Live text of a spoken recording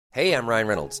Hey, I'm Ryan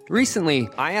Reynolds. Recently,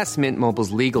 I asked Mint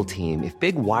Mobile's legal team if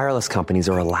big wireless companies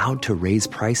are allowed to raise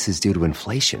prices due to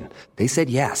inflation. They said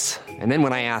yes. And then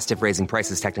when I asked if raising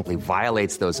prices technically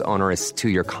violates those onerous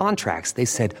two-year contracts, they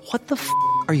said, "What the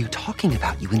are you talking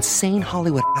about, you insane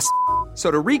Hollywood ass?"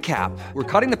 So to recap,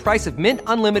 we're cutting the price of Mint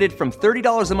Unlimited from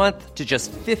 $30 a month to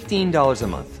just $15 a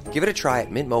month. Give it a try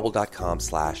at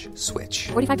mintmobile.com/switch.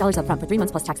 $45 up front for 3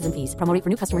 months plus taxes and fees. Promo rate for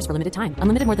new customers for limited time.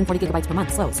 Unlimited more than 40 gigabytes per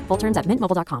month. Slows full terms at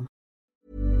mintmobile.com.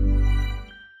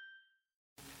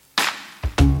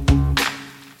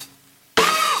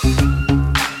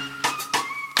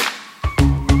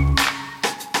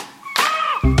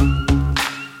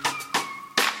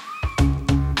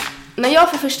 När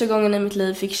jag för första gången i mitt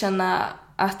liv fick känna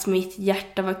att mitt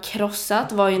hjärta var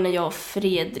krossat var ju när jag och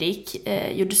Fredrik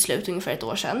gjorde slut ungefär ett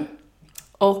år sedan.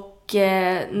 Och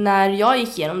när jag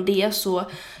gick igenom det så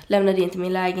lämnade jag inte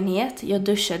min lägenhet. Jag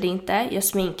duschade inte, jag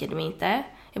sminkade mig inte.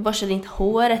 Jag borstade inte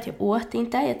håret, jag åt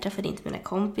inte, jag träffade inte mina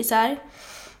kompisar.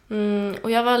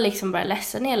 Och jag var liksom bara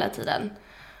ledsen hela tiden.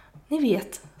 Ni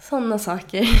vet, sådana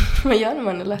saker man gör när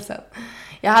man är ledsen.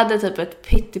 Jag hade typ ett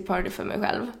pity party för mig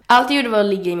själv. Allt jag gjorde var att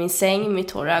ligga i min säng med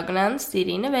tårar i ögonen, stirra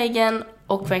in i väggen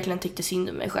och verkligen tyckte synd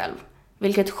om mig själv.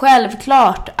 Vilket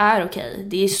självklart är okej.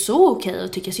 Det är så okej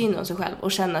att tycka synd om sig själv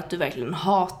och känna att du verkligen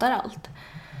hatar allt.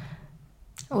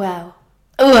 Wow.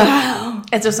 Wow!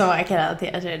 Jag tror så många kan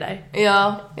relatera till det där.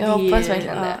 Ja, jag hoppas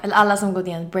verkligen det. Eller alla som gått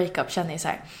igenom breakup känner ju så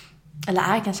här.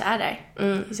 Eller kanske är där. Det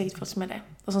är säkert folk som är det.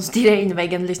 Och som stirrar in i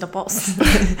väggen och lyssnar på oss.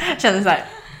 Känner så här.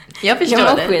 Jag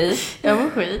förstår det. Jag mår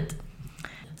skit.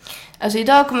 Alltså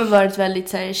idag kommer det vara ett väldigt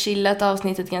så här chillat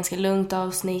avsnitt, ett ganska lugnt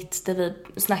avsnitt där vi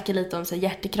snackar lite om så här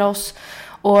hjärtekross.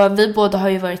 Och vi båda har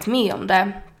ju varit med om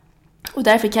det. Och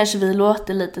därför kanske vi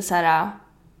låter lite så här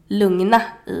lugna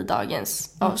i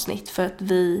dagens avsnitt. För att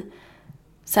vi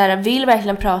så här vill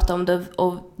verkligen prata om det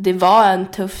och det var en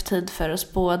tuff tid för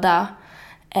oss båda.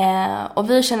 Och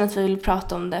vi känner att vi vill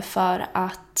prata om det för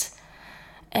att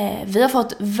vi har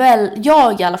fått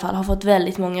jag i alla fall har fått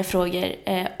väldigt många frågor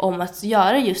om att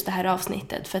göra just det här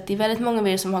avsnittet. För att det är väldigt många av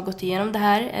er som har gått igenom det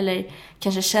här eller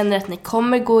kanske känner att ni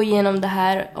kommer gå igenom det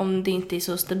här om det inte är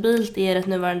så stabilt i ert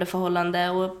nuvarande förhållande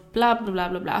och bla bla bla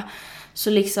bla bla. Så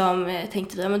liksom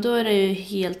tänkte vi, men då är det ju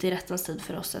helt i rättans tid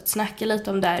för oss att snacka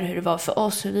lite om det här, hur det var för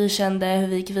oss, hur vi kände, hur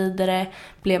vi gick vidare.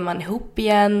 Blev man ihop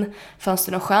igen? Fanns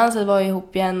det någon chans att vara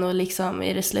ihop igen? Och liksom,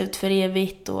 är det slut för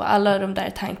evigt? Och alla de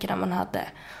där tankarna man hade.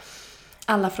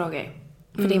 Alla frågor.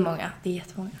 För det är många, det är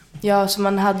jättemånga. Ja, så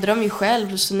man hade dem ju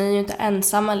själv, så ni är ju inte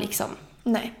ensamma liksom.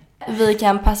 Nej. Vi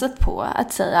kan passa på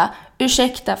att säga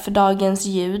ursäkta för dagens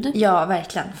ljud. Ja,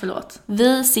 verkligen. Förlåt.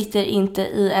 Vi sitter inte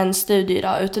i en studio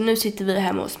idag, utan nu sitter vi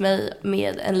hemma hos mig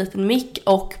med en liten mick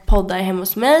och poddar hemma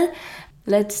hos mig.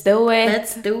 Let's do it!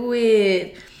 Let's do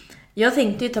it! Jag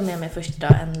tänkte ju ta med mig först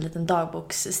idag en liten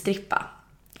dagboksstrippa.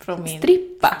 Från min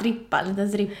Strippa? En liten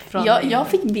stripp från jag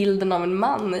fick bilden av en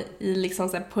man i liksom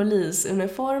så här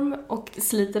polisuniform och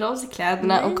sliter av sig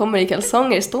kläderna och kommer i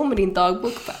kalsonger, står med din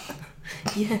dagbok bara.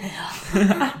 Yeah.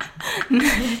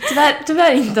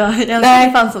 tyvärr inte. Jag önskar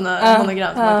det fanns sådana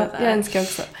monogram som jag önskar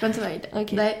också. Men tyvärr inte. Okay.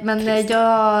 Nej, men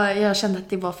jag kände att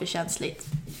det var för känsligt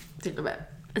till och med.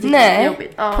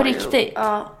 Nej, på riktigt.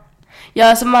 Ja,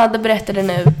 alltså Madde berättade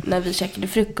nu när vi käkade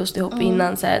frukost ihop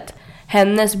innan så här, att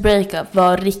hennes breakup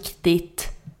var riktigt...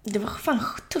 Det var fan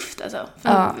tufft alltså.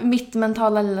 För mitt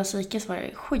mentala lilla psykes var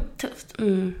det skittufft.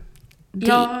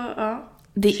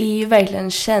 Det är ju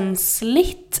verkligen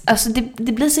känsligt. Alltså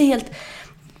det blir så helt...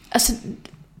 Alltså,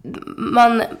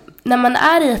 när man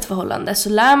är i ett förhållande så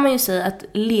lär man ju sig att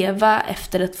leva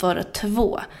efter att vara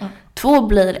två. 2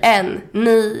 blir en.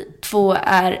 Ni 2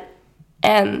 är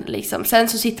en liksom. Sen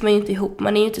så sitter man ju inte ihop.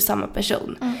 Man är ju inte samma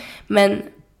person. Men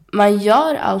man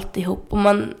gör allt ihop och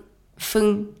man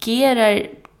fungerar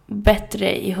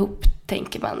bättre ihop,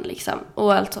 tänker man liksom.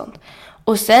 Och allt sånt.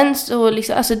 Och sen så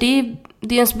liksom, alltså det är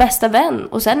ens bästa vän.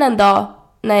 Och sen en dag,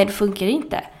 nej det funkar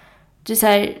inte. Det är så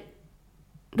här,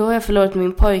 då har jag förlorat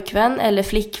min pojkvän eller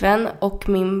flickvän och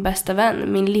min bästa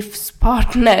vän, min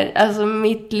livspartner, alltså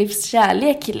mitt livs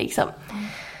kärlek liksom.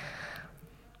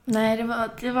 Nej, det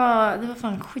var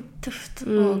fan skittufft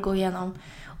att gå igenom.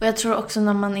 Och jag tror också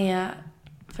när man är,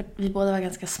 för vi båda var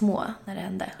ganska små när det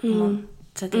hände, om man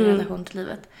sätter i relation till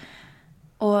livet.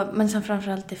 Men sen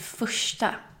framförallt det första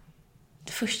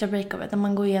breakupet, när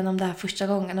man går igenom det här första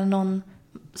gången och någon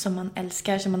som man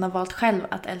älskar, som man har valt själv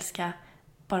att älska,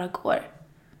 bara går.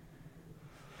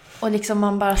 Och liksom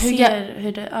man bara ser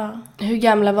hur det... Ja. Hur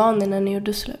gamla var ni när ni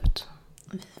gjorde slut?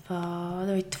 Det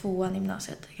var i 2:an i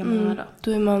gymnasiet.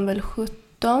 Då är man väl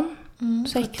 17?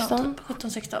 16?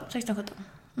 16, 17.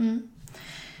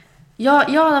 Jag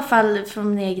i alla fall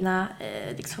från min egna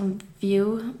liksom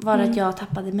view var att jag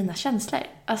tappade mina känslor.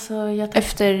 Alltså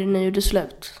efter ni gjorde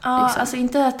slut? Ja, liksom. alltså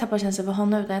inte att tappa känslor för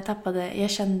honom utan jag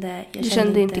kände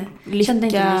inte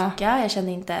lycka. Jag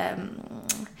kände inte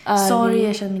sorg,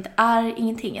 jag kände inte arg,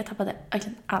 ingenting. Jag tappade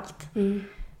verkligen allt.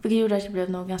 Vilket gjorde att jag blev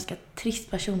nog ganska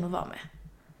trist person att vara med.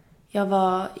 Jag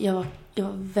var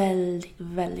väldigt,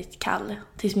 väldigt kall.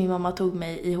 Tills min mamma tog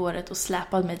mig i håret och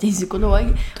släpade mig till en psykolog.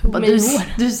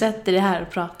 Du sätter det här och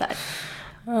pratar.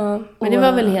 Ja, men det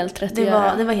var väl helt rätt att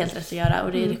göra. Det var helt rätt att göra.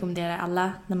 Och det rekommenderar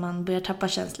alla när man börjar tappa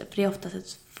känslor. För det är oftast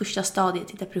ett första stadiet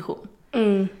till depression.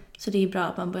 Så det är bra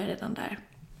att man börjar redan där.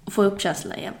 Och få upp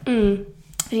känslorna igen.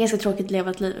 Det är ganska tråkigt att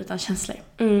leva ett liv utan känslor.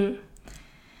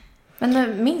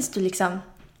 Men minns du liksom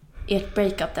ert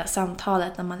breakup, det här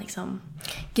samtalet när man liksom...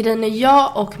 Grejen är,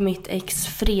 jag och mitt ex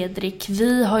Fredrik,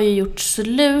 vi har ju gjort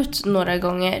slut några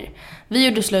gånger. Vi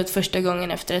gjorde slut första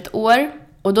gången efter 1 år.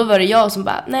 Och då var det jag som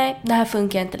bara, nej, det här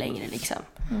funkar inte längre liksom.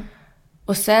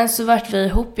 Och sen så vart vi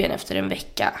ihop igen efter 1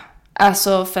 vecka.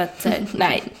 Alltså för att,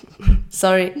 nej,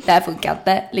 sorry, det här funkar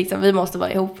inte. Liksom, vi måste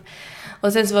vara ihop.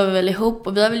 Och sen så var vi väl ihop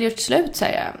och vi har väl gjort slut,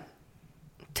 säger jag,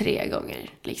 3 gånger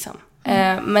liksom.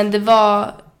 Men det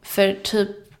var för typ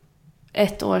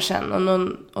 1 år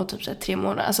sedan och typ så 3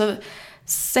 månader. Alltså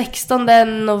 16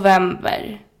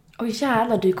 november. Oj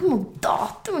jävlar, du kom ihåg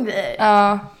datum och grejer.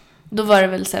 Ja, då var det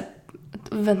väl så här,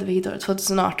 vänta vilket år?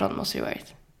 2018 måste det ha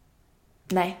varit.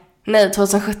 Nej,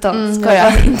 2017, ska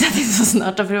jag. Inte att det är så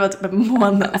snart, för det var typ 1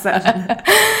 månad sedan.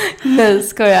 Nej,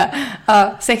 ska jag.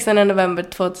 Ja, 16 november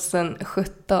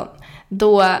 2017.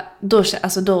 Då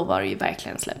var det ju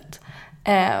verkligen slut.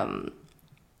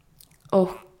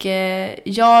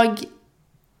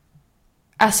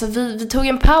 Alltså vi tog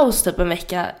en paus typ 1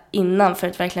 vecka innan för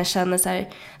att verkligen känna så här,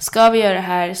 ska vi göra det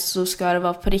här så ska det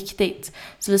vara på riktigt.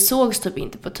 Så vi sågs typ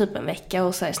inte på typ 1 vecka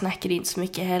och så här, snackade inte så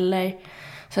mycket heller.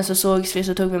 Sen så sågs vi,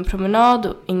 så tog vi en promenad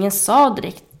och ingen sa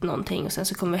direkt någonting. Och sen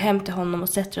så kom vi hem till honom och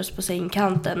sätter oss på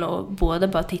sängkanten och båda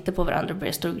bara tittar på varandra och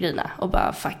börjar storgrina. Och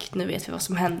bara, fuck, nu vet vi vad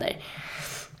som händer.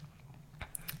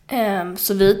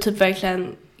 Så vi typ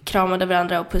verkligen kramade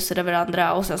varandra och pussade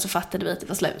varandra och sen så fattade vi att det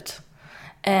var slut.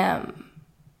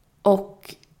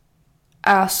 Och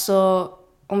alltså,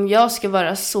 om jag ska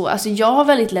vara så, alltså jag har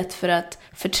väldigt lätt för att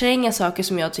förtränga saker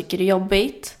som jag tycker är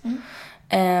jobbigt.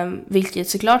 Vilket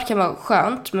såklart kan vara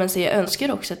skönt, men så jag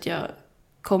önskar också att jag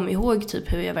kom ihåg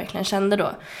typ hur jag verkligen kände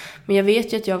då. Men jag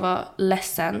vet ju att jag var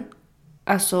ledsen,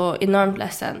 alltså enormt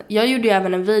ledsen. Jag gjorde ju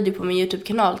även en video på min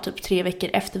YouTube-kanal typ 3 veckor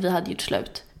efter vi hade gjort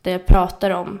slut, där jag pratar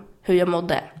om hur jag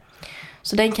mådde.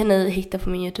 Så den kan ni hitta på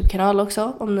min YouTube-kanal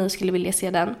också om ni skulle vilja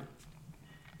se den.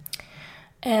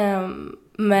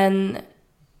 Men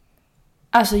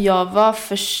alltså jag var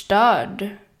förstörd.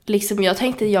 Liksom jag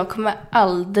tänkte jag kommer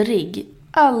aldrig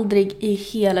i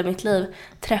hela mitt liv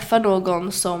träffa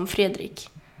någon som Fredrik.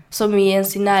 Som är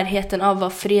ens i närheten av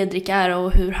vad Fredrik är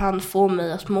och hur han får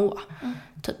mig att må.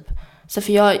 Typ. Så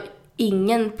för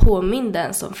ingen påminde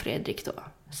ens om Fredrik då.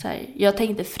 Så här, jag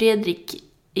tänkte Fredrik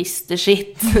is the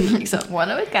shit. Liksom.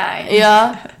 One of a guy.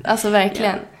 Ja, alltså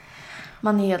verkligen. Yeah.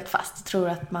 Man är helt fast. Tror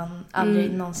att man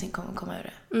aldrig någonsin kommer komma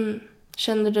ur det.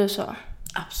 Kände du så?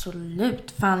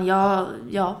 Absolut. Fan, jag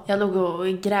låg och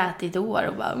grät i 1 år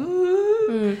och bara...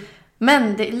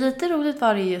 Men lite roligt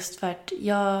var det just för att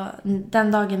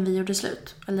den dagen vi gjorde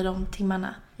slut, eller de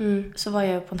timmarna, så var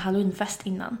jag på en Halloweenfest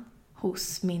innan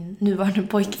hos min nuvarande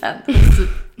pojkvän,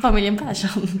 familjen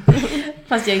Persson.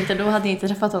 Fast då hade jag inte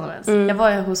träffat honom ens. Jag var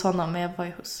ju hos honom, men jag var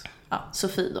ju hos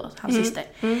Sofie då, hans syster.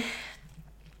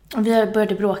 Och vi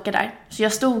började bråka där. Så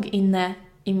jag stod inne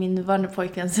i min nuvarande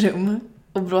pojkväns rum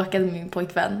och bråkade med min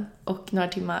pojkvän. Och några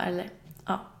timmar, eller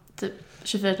typ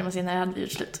 24 timmar senare hade vi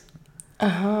gjort slut.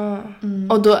 Aha.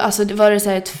 Och då, alltså, var det så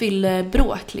här ett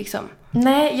fyllebråk liksom?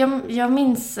 Nej, jag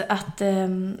minns att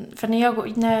för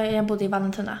när jag bodde i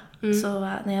Vallentuna, så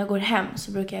när jag går hem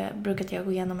så brukade jag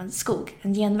gå igenom en skog,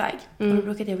 en genväg. Och då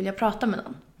brukade jag vilja prata med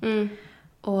någon.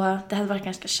 Och det hade varit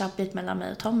ganska tjabbigt mellan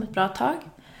mig och Tom ett bra tag.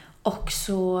 Och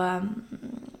så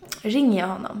ringer jag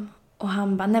honom. Och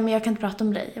han bara, nej men jag kan inte prata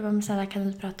om dig. Jag bara, men snälla kan du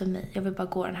inte prata om mig? Jag vill bara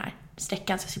gå den här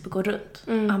sträckan så jag slipper gå runt.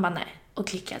 Och han bara, nej. Och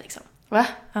klickar liksom. Va?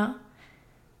 Ja.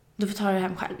 Du får ta det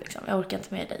hem själv liksom. Jag orkar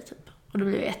inte med dig typ. Och då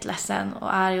blev jag jätteledsen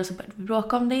och arg. Och så började vi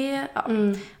bråka om det. Ja.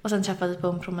 Och sen träffades vi på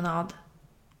en promenad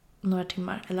några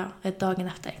timmar, eller dagen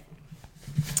efter.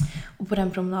 Och på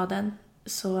den promenaden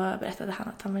så berättade han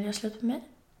att han ville göra slut med mig.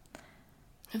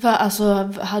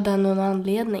 Alltså, hade han någon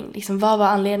anledning? Liksom, vad var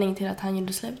anledningen till att han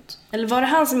gjorde slut? Eller var det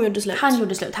han som gjorde slut? Han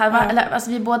gjorde slut.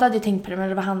 Alltså, vi båda hade tänkt på det, men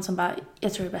det var han som bara,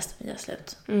 jag tror det är bäst att vi gör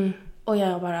slut. Och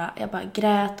jag bara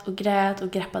grät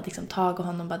och greppade liksom tag i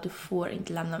honom och bara, du får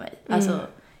inte lämna mig. Alltså,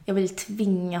 jag ville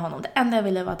tvinga honom. Det enda jag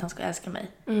ville var att han skulle älska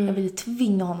mig. Jag ville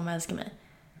tvinga honom att älska mig.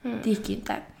 Det gick ju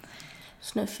inte.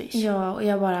 Snuffis. Ja, och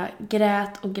jag bara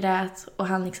grät. Och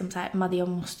han liksom så här, Madde, jag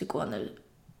måste gå nu.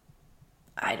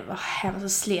 Nej, det var hemskt. Så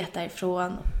slet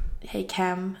därifrån. Jag gick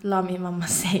hem, la mig i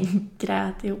mammas säng,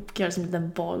 grät ihop, gjorde som en liten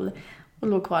boll. Och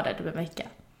låg kvar där typ en vecka.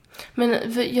 Men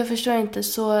jag förstår inte,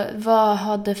 så vad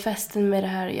hade festen med det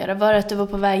här att göra? Var det att du var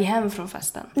på väg hem från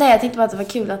festen? Nej, jag tänkte bara att det var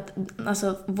kul att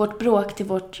alltså, vårt bråk till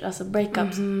vårt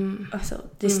breakup, alltså,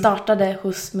 det startade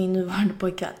hos min nuvarande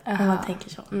pojkvän. Om man tänker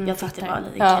så. Jag tyckte det var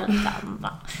lite kul.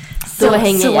 Så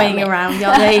hänger around.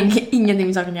 Ja, det är ingenting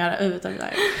med saken att göra överhuvudtaget.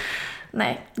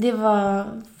 Nej, det var...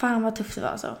 Fan vad tufft det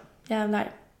var så.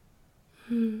 Jävlar.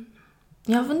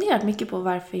 Jag har funderat mycket på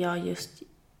varför jag just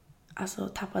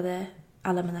tappade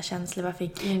alla mina känslor. Varför jag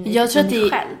gick in i mig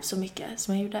själv så mycket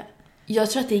som jag gjorde.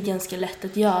 Jag tror att det är ganska lätt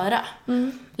att göra.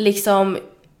 Liksom,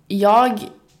 jag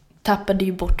tappade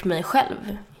ju bort mig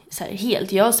själv. Så här,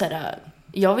 helt.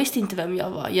 Jag visste inte vem jag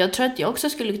var. Jag tror att jag också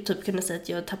skulle typ kunna säga att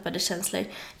jag tappade känslor.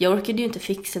 Jag orkade ju inte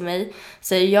fixa mig.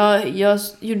 Så jag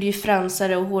gjorde ju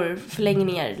fransar och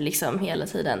hårförlängningar liksom hela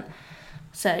tiden.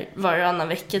 Så här, varannan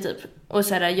vecka typ. Och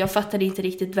så här, jag fattade inte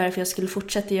riktigt varför jag skulle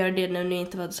fortsätta göra det nu när jag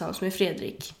inte var tillsammans med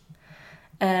Fredrik.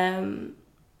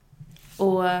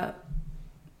 Och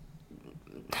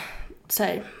så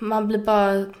här, man blir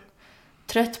bara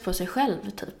trött på sig själv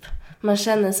typ. Man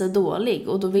känner sig dålig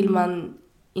och då vill man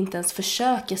inte ens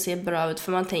försöka se bra ut,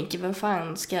 för man tänker, vem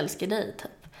fan ska älska dig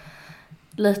typ.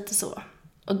 Lite så.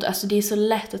 Och alltså det är så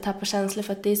lätt att tappa känslor,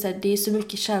 för att det är så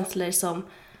mycket känslor som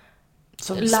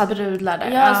sprudlar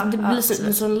där. Ja, alltså, det blir så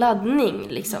en sån laddning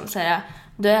liksom. Så här,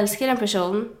 du älskar en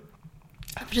person.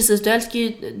 Precis, du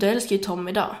älskar ju Tom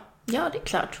idag. Ja, det är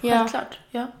klart. Självklart.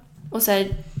 Ja. Och så här,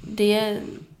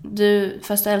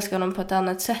 fast du älskar honom på ett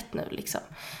annat sätt nu liksom.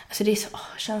 Alltså det är så,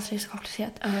 känslor är så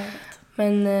komplicerat.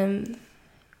 Men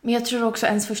jag tror också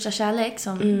ens första kärlek,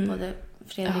 som både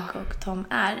Fredrik och Tom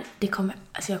är,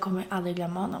 jag kommer aldrig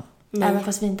glömma honom. Nej. Även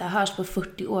fast vi inte har hörts på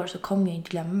 40 år så kommer jag inte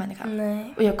glömma människan.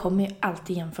 Nej. Och jag kommer ju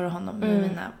alltid jämföra honom med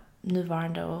mina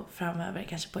nuvarande och framöver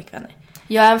kanske pojkvänner.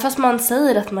 Ja, även fast man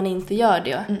säger att man inte gör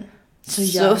det. Så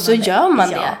gör man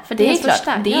det. Ja, för det är klart.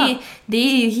 Första, det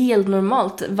är ju helt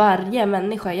normalt. Varje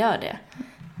människa gör det.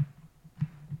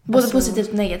 Både positivt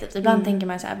och negativt. Ibland tänker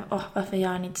man så här, varför gör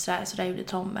han inte sådär gjorde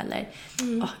Tom? Eller,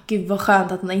 gud vad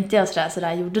skönt att han inte gör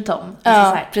sådär gjorde Tom. Alltså, ja,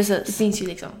 så här, precis. Det finns ju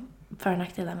liksom för- och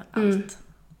nackdelar med allt.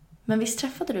 Men visst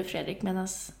träffade du Fredrik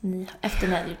efter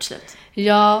ni hade gjort slut?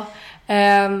 Ja,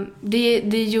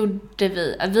 det gjorde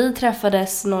vi. Vi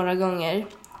träffades några gånger.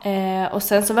 Och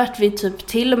sen så vart vi typ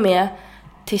till och med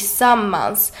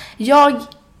tillsammans.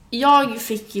 Jag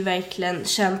fick ju verkligen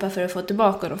kämpa för att få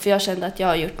tillbaka honom, för jag kände att jag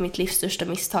har gjort mitt livs största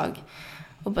misstag.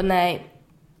 Och bara nej,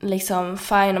 liksom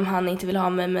fine om han inte vill ha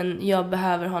mig, men jag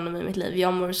behöver honom i mitt liv.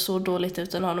 Jag mår så dåligt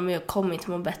utan honom och jag kommer inte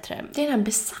må bättre. Det är den här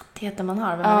besattheten man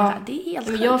har. Det är helt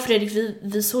sjukt. Jag och Fredrik,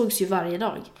 vi sågs ju varje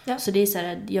dag. Ja. Så det är så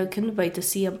här, jag kunde bara inte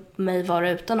se mig vara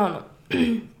utan honom.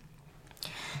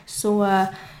 Så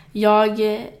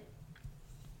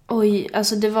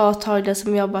alltså det var ett tag där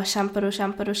som jag bara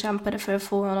kämpade för att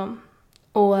få honom.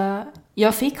 Och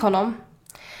jag fick honom.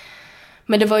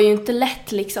 Men det var ju inte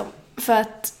lätt liksom. För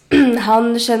att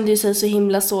han kände ju sig så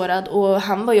himla sårad. Och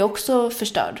han var ju också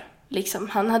förstörd. Liksom.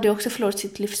 Han hade ju också förlorat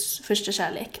sitt livs första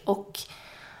kärlek.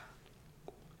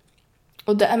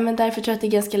 Men därför tror jag att det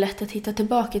är ganska lätt att hitta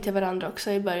tillbaka till varandra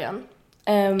också i början.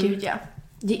 Gud ja.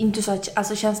 Det är inte så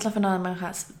att känslan för en annan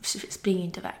människa springer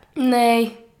inte iväg.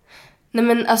 Nej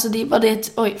men alltså det var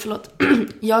det. Oj, förlåt.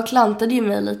 Jag klantade ju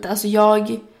mig lite. Alltså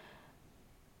jag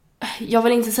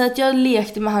vill inte säga att jag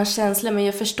lekte med hans känslor, men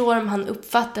jag förstår om han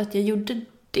uppfattade att jag gjorde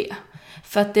det.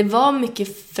 För att det var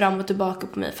mycket fram och tillbaka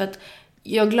på mig. För att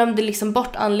jag glömde liksom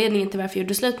bort anledningen till varför jag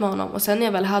gjorde slut med honom. Och sen när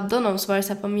jag väl hade honom så var det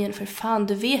så här på mig, för fan,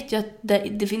 du vet ju att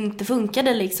det inte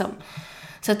funkade liksom.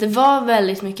 Så att det var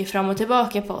väldigt mycket fram och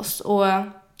tillbaka på oss. Och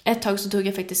ett tag så tog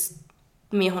jag faktiskt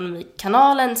med honom i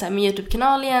kanalen, så här, med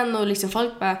YouTube-kanal igen. Och liksom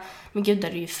folk bara, men gud, där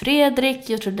är ju Fredrik,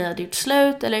 jag trodde det hade gjort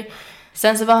slut. Eller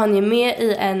sen så var han ju med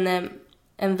i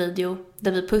en video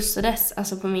där vi pussades,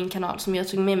 alltså på min kanal, som jag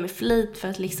tog med flit för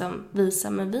att liksom visa,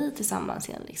 men vi tillsammans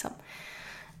igen liksom.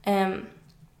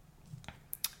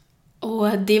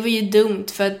 Och det var ju dumt,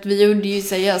 för att vi gjorde ju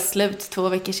seriöst slut 2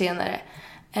 veckor senare.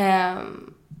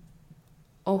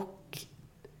 Och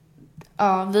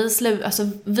ja,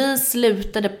 vi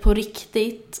slutade på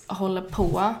riktigt hålla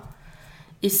på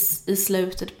i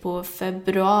slutet på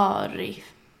februari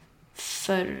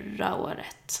förra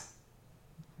året.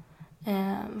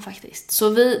 Faktiskt. Så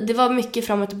det var mycket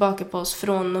fram och tillbaka på oss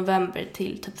från november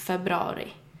till typ februari.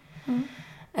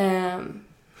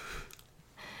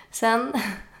 Sen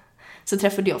så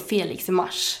träffade jag Felix i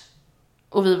mars.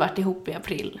 Och vi vart ihop i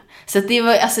april. Så att det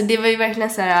var ju verkligen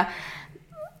så här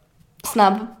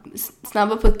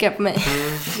snabba puckar på mig.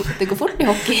 Det går fort i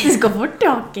hockey. Det går fort i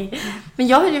hockey. Men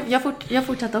jag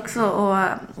fortsatte också, och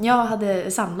jag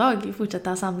hade fortsatte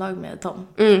ha samlag med Tom.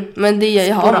 Men det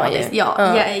har man ju.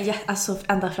 Ja. Alltså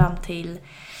ända fram till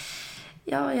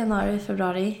januari,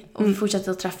 februari. Och vi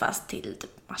fortsatte att träffas till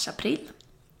typ mars, april.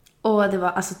 Och det var,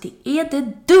 alltså det är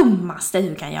det dummaste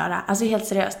du kan göra. Alltså helt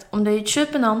seriöst. Om du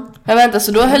köper någon... Jag vänta,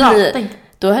 så då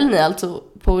höll ni alltså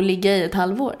på att ligga i ett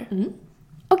halvår?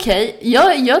 Okej,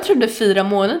 jag trodde 4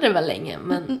 månader var länge,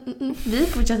 men... Vi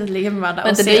fortsatte att ligga med varandra.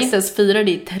 Vänta, det är inte ens 4,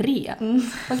 det är 3.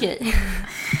 Okej.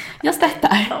 Jag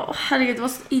stöttar. Herregud, det var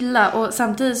så illa. Och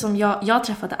samtidigt som jag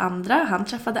träffade andra, han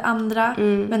träffade andra.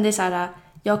 Men det är så här,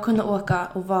 jag kunde åka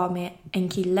och vara med en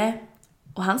kille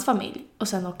och hans familj och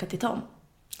sen åka till Tom.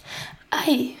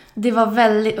 Aj. Det var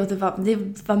väldigt, och det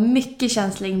var mycket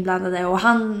känslor inblandade, och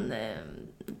han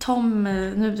Tom,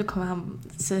 nu kommer han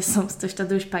se som största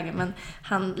douchebaggen, men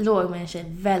han låg med en tjej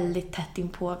väldigt tätt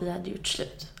inpå vi hade gjort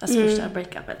slut. Alltså första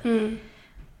breakupet.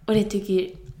 Och det tycker,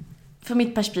 för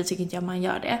mitt perspektiv tycker inte jag man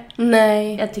gör det.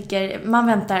 Nej. Jag tycker man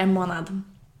väntar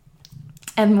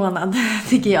en månad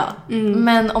tycker jag.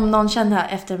 Men om någon känner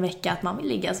efter en vecka att man vill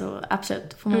ligga, så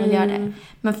absolut får man väl göra det.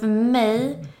 Men för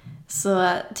mig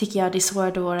så tycker jag det är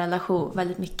svårare vår relation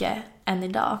väldigt mycket än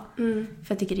idag. För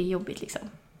jag tycker det är jobbigt liksom.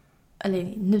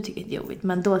 Eller nu tycker jag inte det är jobbigt,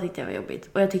 men då tyckte jag det var jobbigt.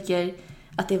 Och jag tycker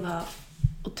att det var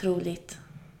otroligt,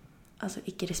 alltså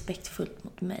icke respektfullt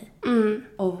mot mig.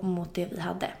 Och mot det vi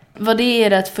hade. Var det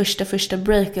ert första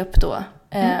breakup då?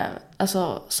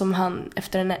 Alltså som han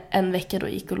efter en vecka då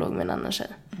gick och låg med en annan tjej?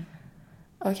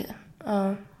 Okej.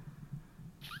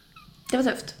 Det var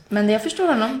tufft. Men jag förstår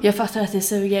honom. Jag fattar att det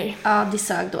suger. Ja, det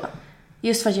sög då.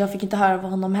 Just för att jag fick inte höra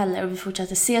från honom heller. Och vi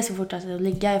fortsatte ses, vi fortsatte att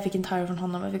ligga. Jag fick inte höra från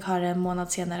honom. Jag fick höra en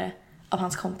månad senare av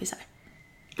hans kompisar.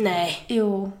 Nej.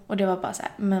 Jo, och det var bara så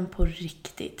här, men på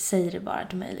riktigt, säg det bara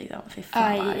till mig liksom. Fy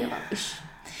fan, jag bara,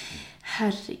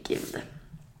 herregud.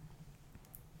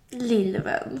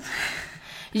 Lillvän.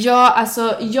 Ja,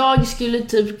 alltså jag skulle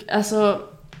typ, alltså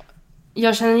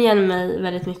jag känner igen mig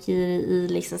väldigt mycket i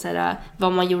liksom så här,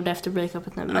 vad man gjorde efter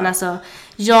breakupet nu. Men alltså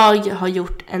jag har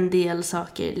gjort en del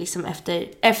saker liksom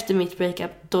efter mitt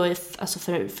breakup då, alltså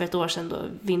för ett år sedan då,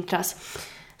 vintras,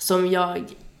 som jag,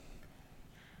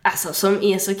 alltså som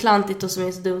är så klantigt och som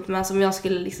är så dumt, men som jag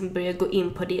skulle liksom börja gå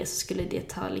in på det, så skulle det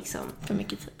ta liksom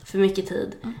för mycket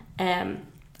tid.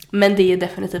 Men det är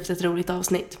definitivt ett roligt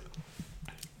avsnitt.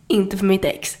 Inte för mitt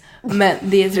ex, men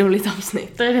det är ett roligt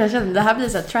avsnitt. Det är det jag känner, det här blir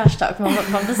så här trash talk. Man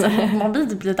blir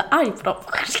typ lite arg på dem.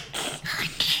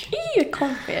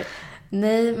 Kom för er.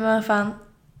 Nej, men vad fan.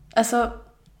 Alltså,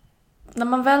 när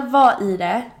man väl var i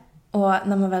det, och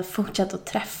när man väl fortsatte att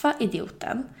träffa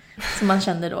idioten, som man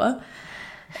kände då.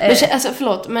 Men, alltså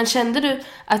förlåt, men kände du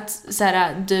att så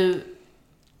här, du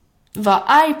var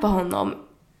arg på honom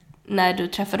när du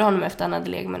träffade honom efter han hade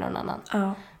legat med någon annan?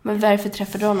 Ja. Men varför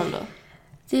träffade du honom då?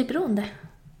 Det är beroende.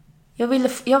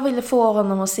 Jag ville få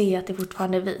honom att se att det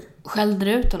fortfarande är vi. Skällde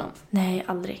du ut honom? Nej,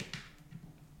 aldrig.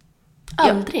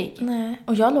 Aldrig? Nej,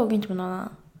 och jag låg inte med någon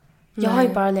annan. Jag har ju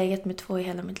bara legat med 2 i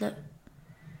hela mitt liv.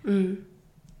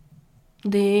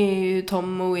 Det är ju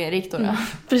Tom och Erik då.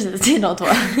 Precis, det är de 2.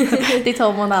 Det är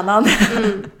Tom och en annan.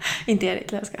 Inte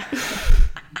Erik, jag ska.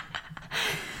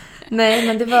 Nej,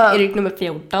 men det var... Erik nummer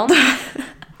 14.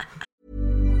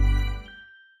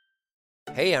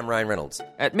 Hey, I'm Ryan Reynolds.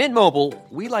 At Mint Mobile,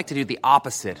 we like to do the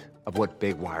opposite of what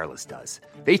Big Wireless does.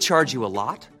 They charge you a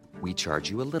lot, we charge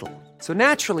you a little. So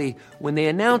naturally, when they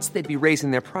announced they'd be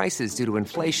raising their prices due to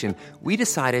inflation, we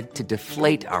decided to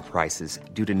deflate our prices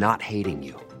due to not hating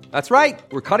you. That's right.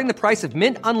 We're cutting the price of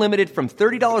Mint Unlimited from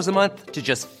 $30 a month to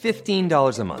just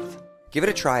 $15 a month. Give it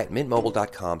a try at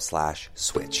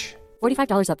mintmobile.com/switch.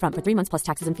 $45 up front for 3 months plus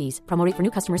taxes and fees. Promo rate for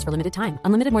new customers for limited time.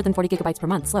 Unlimited more than 40 gigabytes per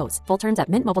month. Slows full terms at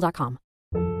mintmobile.com.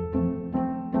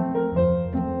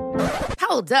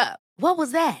 Hold up. What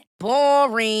was that?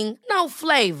 Boring. No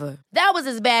flavor. That was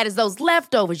as bad as those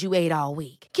leftovers you ate all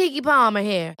week. Keke Palmer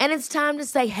here, and it's time to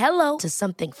say hello to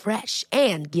something fresh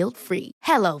and guilt-free.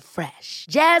 Hello Fresh.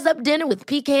 Jazz up dinner with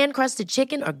pecan-crusted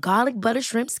chicken or garlic butter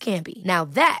shrimp scampi. Now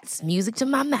that's music to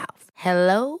my mouth.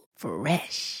 Hello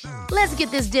Fresh. Let's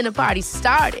get this dinner party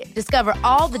started. Discover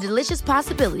all the delicious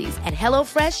possibilities at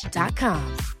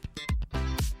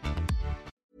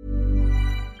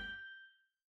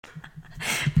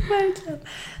Verkligen.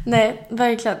 Nej,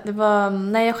 verkligen. Det var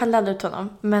när jag själv hade ut honom.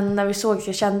 Men när vi såg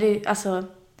så kände ju, alltså,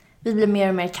 vi blev mer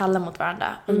och mer kalla mot varandra.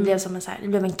 Och det blev som en så här, det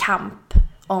blev en kamp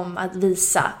om att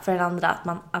visa för den andra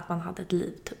att man hade ett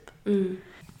liv typ.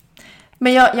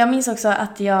 Men jag minns också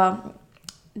att jag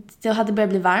hade börjat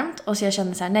bli varmt och så jag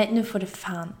kände så här, nej, nu får det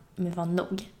fan vara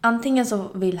nog. Antingen så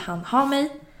vill han ha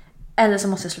mig eller så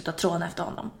måste jag sluta tråna efter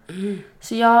honom.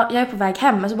 Så jag är på väg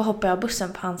hem och så bara hoppar jag av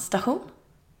bussen på hans station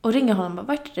och ringer honom och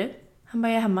bara, vart är du? Han bara,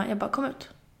 jag är hemma. Jag bara, kom ut.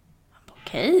 Han bara,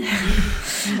 okej.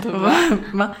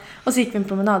 Och så gick vi en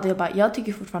promenad och jag bara, jag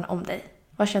tycker fortfarande om dig.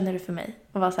 Vad känner du för mig?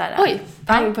 Och var så här, oj,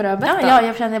 pang på rödbetan. Ja,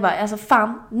 jag kände bara, alltså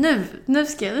fan, nu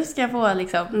ska jag få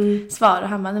liksom svar. Och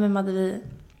han bara, nej men Madde,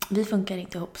 vi funkar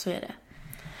inte ihop, så är det.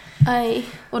 Aj.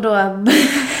 Och då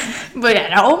började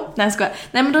jag om. Nej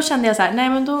men då kände jag så här, nej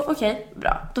men då, okej,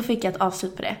 bra. Då fick jag ett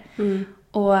avslut på det.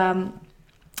 Och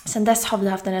sen dess har vi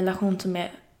haft en relation som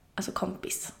är alltså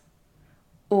kompis.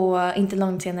 Och inte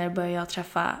långt senare började jag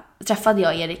träffade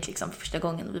jag Erik liksom för första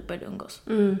gången och vi började umgås.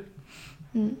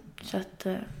 Så att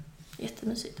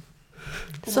jättemysigt.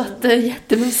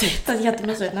 Jättemysigt.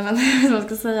 Jättemysigt, nej men vad man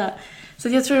ska säga. Så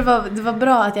jag tror det var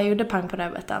bra att jag gjorde pang på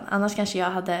rödbetan. Annars kanske jag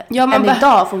hade än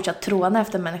idag fortsatt tråna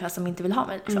efter en människa som inte vill ha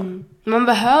mig. Liksom. Man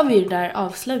behöver ju det där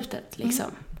avslutet liksom.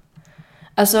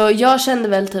 Alltså jag kände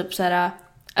väl typ så här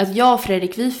att jag och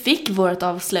Fredrik, vi fick vårt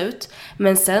avslut.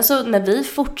 Men sen så när vi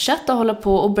fortsatte hålla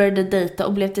på och började dejta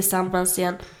och blev tillsammans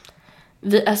igen.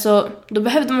 Då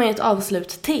behövde man ju ett avslut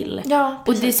till. Ja,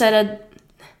 precis. Och det är så här,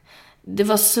 det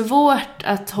var svårt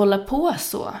att hålla på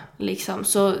så liksom.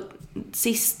 Så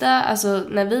alltså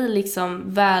när vi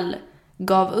liksom väl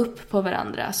gav upp på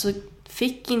varandra så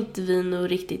fick inte vi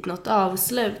nog riktigt något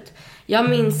avslut. Jag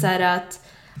minns här att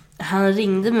han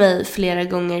ringde mig flera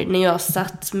gånger när jag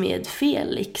satt med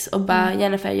Felix och bara,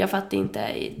 Jennifer, jag fattar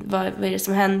inte vad är det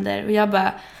som händer? Och jag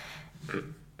bara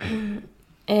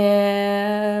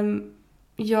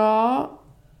ja,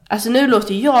 alltså nu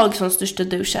låter jag som största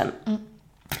duschen.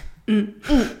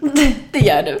 Det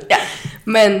gör du. Ja.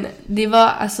 Men det var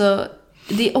alltså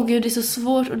det är så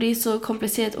svårt och det är så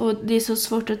komplicerat och det är så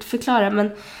svårt att förklara,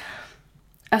 men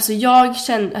alltså jag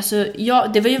kände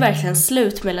det var ju verkligen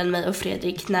slut mellan mig och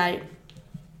Fredrik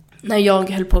när jag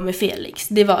höll på med Felix.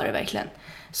 Det var det verkligen.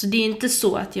 Så det är inte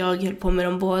så att jag höll på med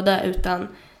dem båda, utan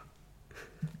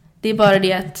det är bara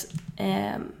det att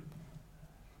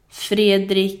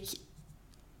Fredrik,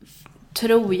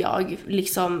 tror jag,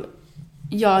 liksom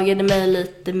jagade mig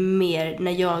lite mer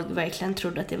när jag verkligen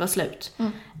trodde att det var slut.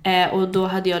 Och då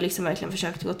hade jag liksom verkligen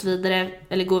försökt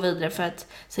gå vidare för att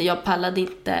så jag pallade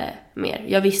inte mer.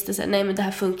 Jag visste så här, nej men det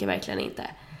här funkar verkligen inte.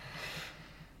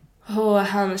 Och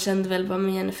han kände väl bara,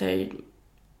 men Jennifer,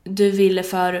 du ville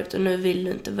förut och nu vill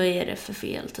du inte, vad är det för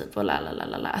fel typ, och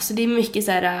lalalala. Alltså det är mycket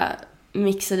så här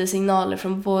mixade signaler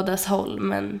från bådas håll,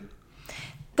 men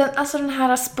den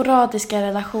här sporadiska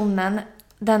relationen,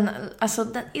 den är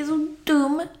så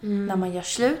dum när man gör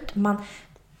slut.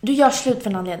 Du gör slut för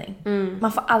en anledning.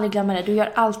 Man får aldrig glömma det. Du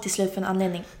gör alltid slut för en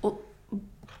anledning. Och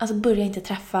alltså börja inte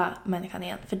träffa människan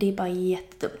igen, för det är bara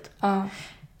jättedumt.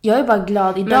 Jag är bara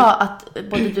glad idag att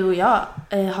både du och jag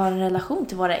har en relation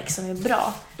till våra ex som är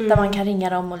bra. Där man kan ringa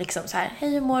dem och liksom så här, hej,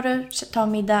 hur mår du? Ta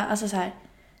en middag. Alltså så här,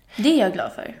 det är jag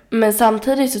glad för. Men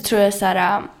samtidigt så tror jag så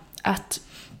här att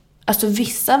alltså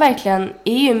vissa verkligen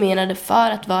är ju menade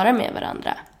för att vara med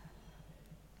varandra.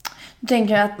 Du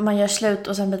tänker att man gör slut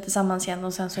och sen blir tillsammans igen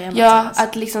och sen så är man tillsammans? Ja,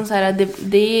 att liksom så här,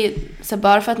 det är så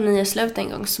bara för att ni är slut en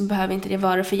gång så behöver inte det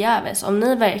vara förgäves. Om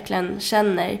ni verkligen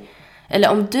känner,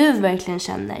 eller om du verkligen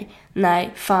känner,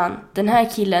 nej fan, den här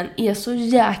killen är så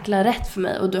jäkla rätt för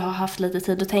mig och du har haft lite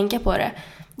tid att tänka på det.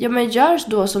 Ja, men gör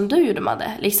då som du gjorde,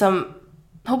 Madde. Liksom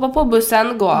hoppa på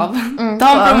bussen, gå av,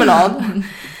 ta en promenad.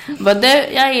 Bara,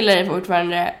 jag gillar det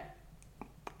fortfarande.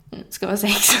 Ska vara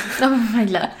sex.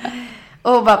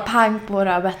 Och bara pang på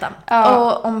rödbetan.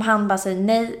 Och om han bara säger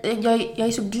nej. Jag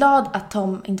är så glad att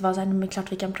Tom inte var så här, men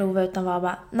klart vi kan prova, utan var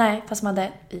bara, nej, fast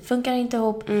Madde, vi funkar inte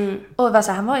ihop. Och var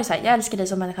så här, han var ju så här, jag älskar dig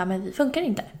som människa, men vi funkar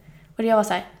inte. Och jag var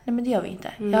så här, nej men det gör vi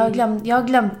inte. Jag har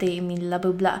glömt det i min lilla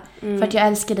bubbla. För att jag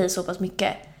älskar dig så pass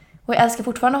mycket. Och jag älskar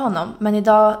fortfarande honom. Men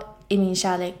idag är min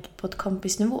kärlek på ett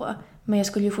kompisnivå. Men jag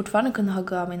skulle ju fortfarande kunna ha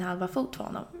gav min halva fot för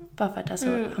honom. Bara för att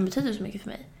han betyder så mycket för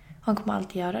mig. Han kommer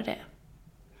alltid göra det.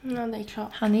 Ja, det är klart.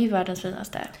 Han är ju världens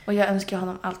finaste. Och jag önskar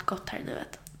honom allt gott här i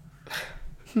livet.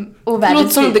 Och det låter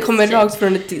som det kommer rakt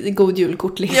från ett god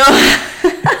julkort liksom. Ja.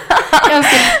 Jag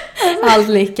önskar allt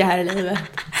lycka här i livet.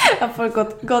 Jag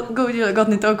får god jul och gott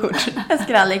nytt år kort. Jag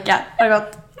önskar all lycka. Ha det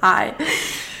gott. Hej.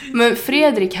 Men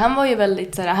Fredrik, han var ju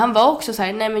väldigt såhär, han var också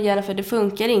såhär, nej men Jennifer, det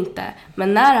funkar inte.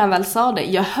 Men när han väl sa det,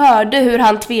 jag hörde hur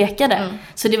han tvekade.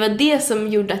 Så det var det som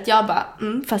gjorde att jag bara,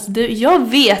 fast jag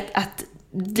vet att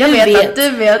du vet att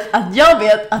du vet att jag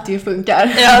vet att det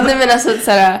funkar. Ja, nej men alltså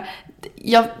såhär,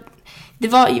 det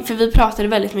var, för vi pratade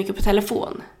väldigt mycket på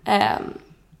telefon.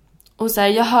 Och så här,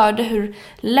 jag hörde hur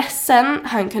ledsen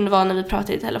han kunde vara när vi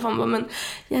pratade i telefon. Men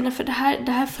Jennifer,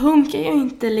 det här funkar ju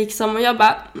inte liksom. Och jag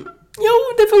bara,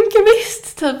 jo det funkar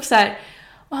visst. Typ så här.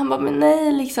 Och han bara, men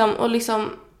nej liksom. Och liksom,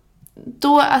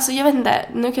 då, alltså jag vet inte.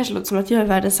 Nu kanske det låter som att jag är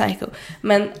världens psycho.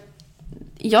 Men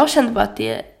jag kände bara att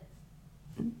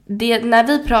det när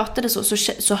vi pratade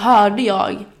så hörde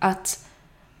jag att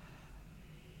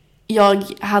jag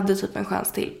hade typ en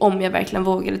chans till. Om jag verkligen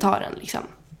vågade ta den liksom.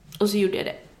 Och så gjorde jag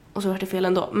det. Och så var det fel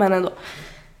ändå, men ändå.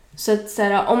 Så att så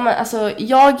här, alltså,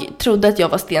 jag trodde att jag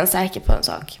var stensäker på en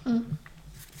sak.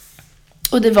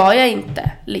 Och det var jag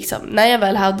inte. Liksom. När jag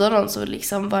väl hade någon så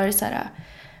liksom var det så här,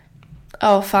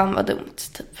 ja fan vad dumt.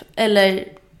 Typ. Eller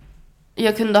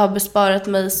jag kunde ha besparat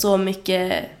mig så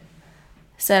mycket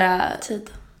så här, tid.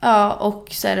 Ja, och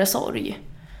så här, sorg.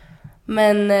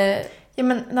 Men... Ja,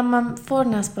 men när man får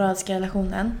den här sporadiska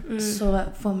relationen så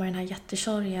får man den här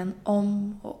jättesorgen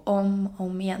om och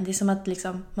om igen. Det är som att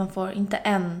liksom, man får inte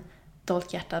en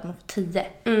dolt hjärta, man får 10.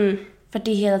 För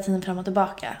det är hela tiden fram och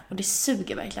tillbaka. Och det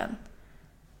suger verkligen.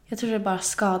 Jag tror det bara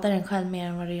skadar en själv mer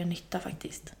än vad det gör nytta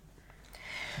faktiskt.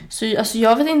 Så alltså,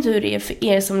 jag vet inte hur det är för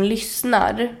er som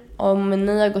lyssnar. Om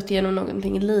ni har gått igenom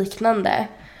någonting liknande.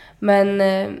 Men...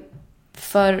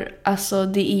 För alltså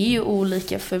det är ju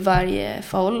olika för varje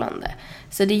förhållande.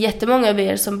 Så det är jättemånga av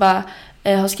er som bara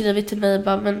har skrivit till mig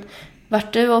bara, men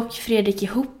vart du och Fredrik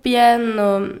ihop igen?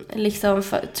 Och liksom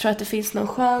tror att det finns någon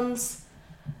chans.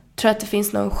 Tror att det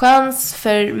finns någon chans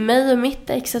för mig och mitt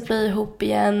ex att bli ihop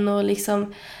igen. Och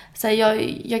liksom så här,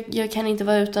 jag kan inte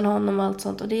vara utan honom och allt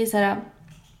sånt. Och det är så här,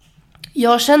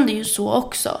 jag kände ju så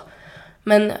också.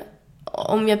 Men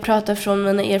om jag pratar från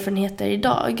mina erfarenheter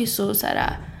idag så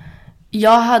här,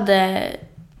 jag hade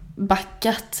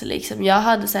backat liksom. Jag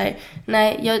hade så här,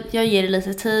 nej, jag ger det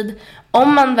lite tid.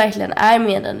 Om man verkligen är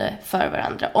medlande för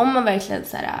varandra, om man verkligen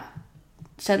så här,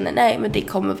 känner nej, men det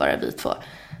kommer vara vi två,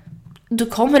 då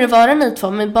kommer det vara ni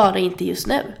två, men bara inte just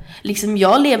nu. Liksom,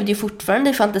 jag levde ju fortfarande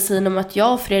i fantasin om att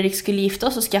jag och Fredrik skulle gifta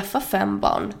oss och skaffa 5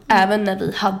 barn, även när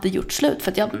vi hade gjort slut.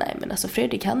 För att jag, nej men alltså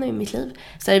Fredrik, han är ju mitt liv.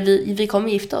 Så här, vi kommer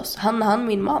gifta oss. Han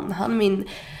min man,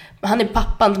 han är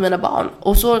pappan till mina barn.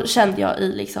 Och så kände jag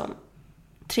i liksom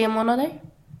 3 månader.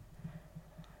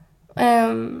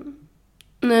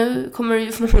 Nu kommer det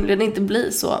ju förmodligen inte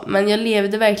bli så. Men jag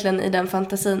levde verkligen i den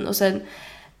fantasin. Och sen,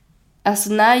 alltså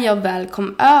när jag väl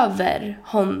kom över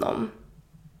honom,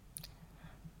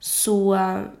 så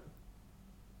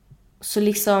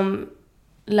liksom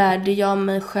lärde jag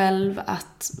mig själv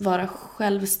att vara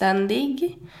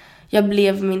självständig. Jag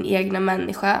blev min egna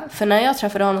människa. För när jag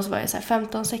träffade honom så var jag så här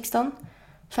 15, 16,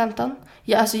 15.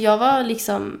 Jag var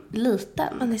liksom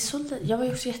liten. Man är så jag var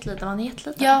ju också jätteliten. Man är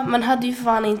jätteliten. Ja, man hade ju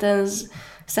fan inte ens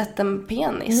sett en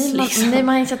penis.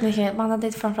 Nej, man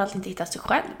hade framförallt inte hittat sig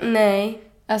själv. Nej,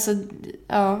 alltså,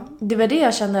 ja. Det var det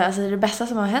jag kände, alltså det bästa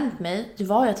som har hänt mig, det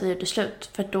var ju att vi gjorde slut.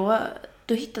 För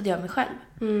då hittade jag mig själv.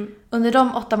 Under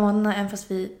de 8 månaderna, även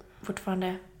fast vi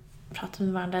fortfarande pratade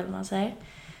med varandra, eller man säger,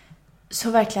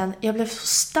 så verkligen, jag blev så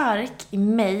stark i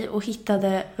mig och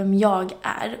hittade vem jag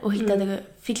är. Och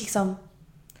fick liksom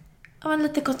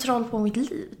lite kontroll på mitt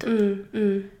liv. Typ.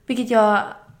 Vilket jag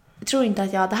tror inte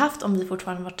att jag hade haft om vi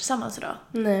fortfarande varit tillsammans idag.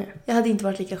 Nej. Jag hade inte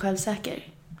varit lika självsäker.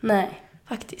 Nej.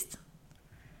 Faktiskt.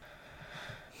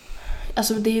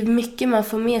 Alltså det är mycket man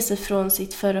får med sig från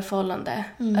sitt förra förhållande.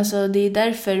 Alltså det är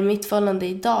därför mitt förhållande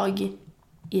idag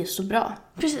är så bra.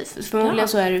 Precis. Förmodligen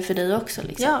så är det för dig också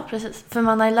liksom. Ja, precis. För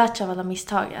man har ju lärt sig av alla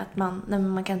misstag. Att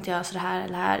man kan inte göra så här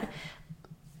eller här.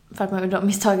 För att man vill ha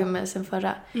misstagen med sin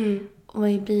förra. Och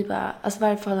man blir bara, alltså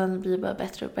varje förhållande blir bara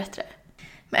bättre och bättre.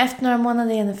 Men efter några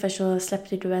månader Jennifer så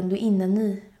släppte du ändå in en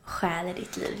ny själ i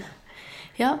ditt liv.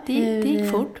 Ja, det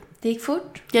gick fort. Det gick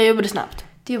fort. Jag jobbade snabbt.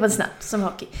 Du jobbade snabbt, som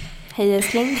hockey. Hej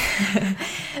älskling.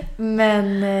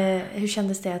 Men hur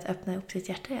kändes det att öppna upp ditt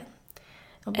hjärta igen?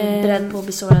 Och bli beredd på att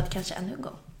bli sårad kanske ännu en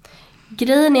gång?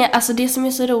 Grejen är, alltså det som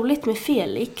är så roligt med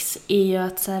Felix är ju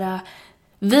att så här,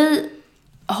 vi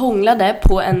hånglade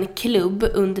på en klubb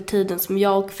under tiden som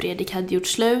jag och Fredrik hade gjort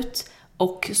slut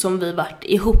och som vi vart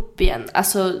ihop igen.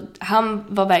 Alltså han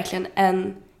var verkligen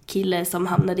en kille som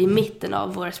hamnade i mitten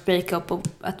av våra breakup och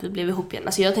att vi blev ihop igen.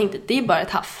 Alltså jag tänkte, det är bara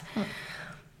ett haff.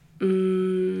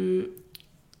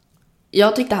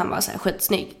 Jag tyckte han var så här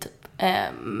skitsnygg typ.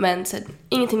 Men så,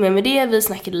 ingenting mer med det. Vi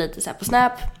snackade lite så här på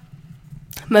Snap.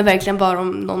 Men verkligen bara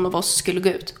om någon av oss skulle gå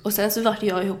ut. Och sen så var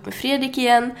jag ihop med Fredrik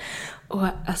igen. Och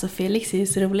alltså Felix är ju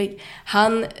så rolig.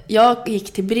 Jag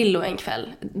gick till Brillo en kväll.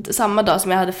 Samma dag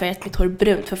som jag hade färgat mitt hår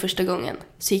brunt för första gången.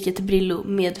 Så gick jag till Brillo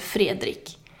med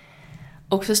Fredrik.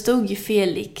 Och så stod ju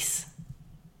Felix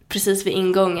precis vid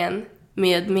ingången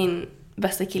med min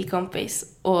bästa killkompis.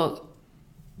 Och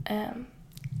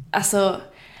alltså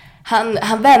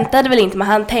han väntade väl inte, men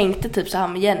han tänkte typ så här,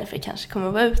 men Jennifer kanske kommer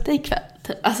att vara ute ikväll.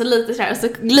 Typ. Alltså lite så här, så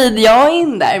glider jag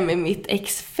in där med mitt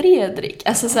ex Fredrik.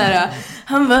 Alltså så här,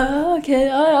 han bara okej,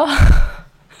 ja.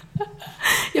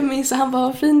 Jag minns att han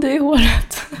var fin du i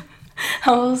håret.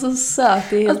 Han var så söt.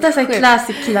 Det är helt det är så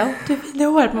classic clown. Du är fin i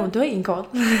håret, men du har ingen koll.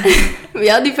 Men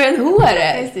jag hade ju färgat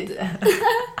håret.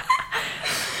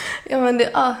 Ja, men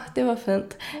det var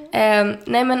fint.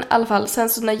 Nej, men i alla fall, sen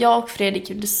så när jag och Fredrik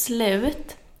gjorde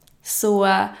slut så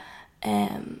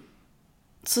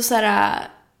här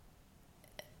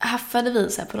haffade vi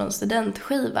så här på någon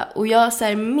studentskiva. Och jag så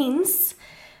här minns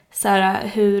så här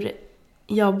hur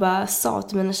jag bara sa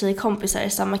till mina tjejkompisar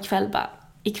samma kväll bara,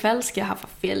 ikväll ska jag haffa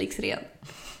Felix ren.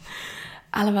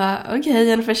 Alla bara, okej,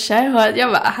 Jennifer kör.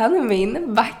 Jag bara, han är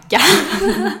min backa.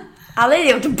 Alla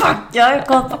är gjort backa, jag har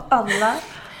gått på alla.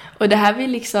 Och det här var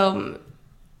liksom,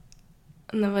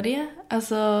 när var det?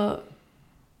 Alltså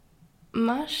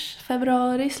mars,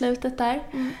 februari, slutet där.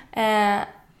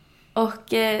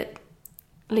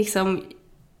 Liksom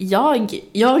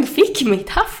jag fick mitt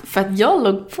haff för att jag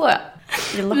låg på.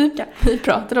 Vi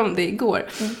pratade om det igår.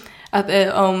 Att,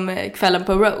 om kvällen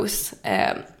på Rose.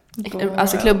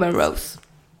 Alltså klubben Rose.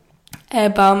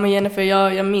 Bara, men Jennifer,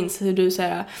 jag minns hur du så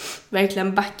här,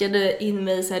 verkligen backade in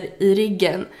mig så här, i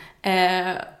ryggen.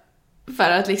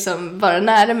 För att liksom vara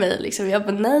nära mig liksom. Jag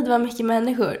bara, nej, det var mycket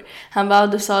människor. Han bara,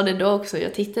 du sa det då också.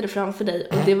 Jag tittade framför dig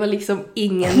och det var liksom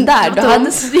ingen där.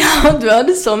 Du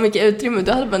hade så mycket utrymme.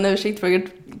 Du hade bara en ursäkt för att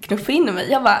knuffa in mig.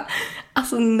 Jag bara,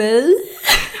 alltså nej.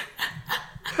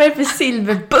 Vad är det för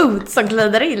silverboot som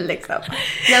glider in liksom?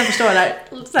 Jag förstår det här.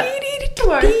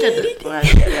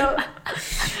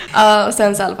 Och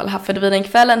sen så i alla fall haffade vi den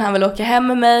kvällen. Han ville åka hem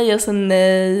med mig och så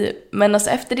nej. Men alltså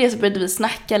efter det så började vi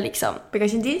snacka liksom.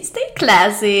 Because you did stay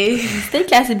classy. Stay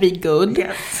classy, be good.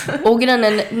 Yes. Och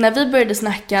grejen, när vi började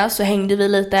snacka så hängde vi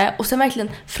lite. Och sen verkligen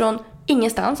från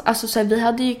ingenstans. Alltså så här, vi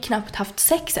hade ju knappt haft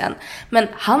sex än. Men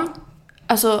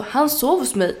han sov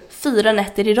hos mig 4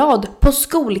 nätter i rad på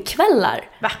skolkvällar.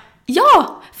 Va?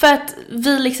 Ja, för att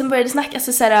vi liksom började snacka.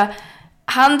 Alltså så här,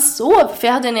 han sov, för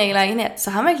jag hade en egen lägenhet.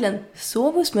 Så han verkligen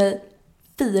sov hos mig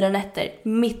 4 nätter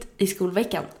mitt i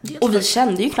skolveckan. Och vi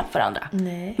kände ju knappt varandra.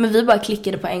 Nej. Men vi bara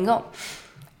klickade på en gång.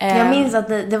 Jag minns att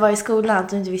det var i skolan att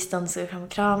du inte visste om du skulle komma och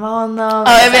krama honom.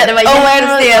 Ja, jag vet. Det var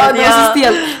jättestelt. Det var så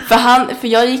stelt. För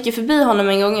jag gick ju förbi honom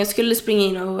en gång. Jag skulle springa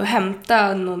in och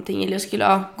hämta någonting. Eller jag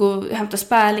skulle gå och hämta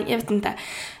spärling. Jag vet inte.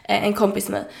 En kompis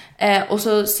med mig. Och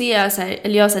så ser jag så här,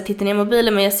 eller jag så här, tittar ner i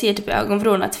mobilen, men jag ser typ i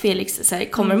ögonvrån att Felix så här,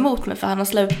 kommer emot mig för han har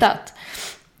slutat.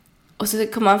 Och så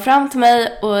kommer han fram till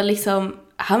mig och liksom,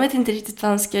 han vet inte riktigt vad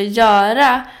han ska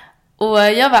göra. Och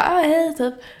jag bara, hej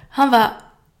typ. Han bara,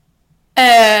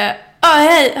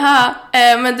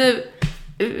 hej, men du,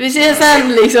 vi ses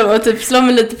sen liksom, och typ slår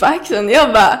mig lite på axeln.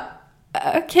 Jag bara,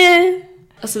 okej.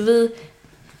 Alltså vi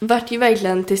vart ju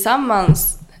verkligen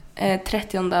tillsammans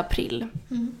 30 april.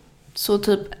 Så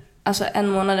typ alltså 1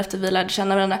 månad efter vi lärde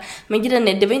känna varandra. Men grejen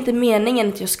är, det var inte meningen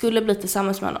att jag skulle bli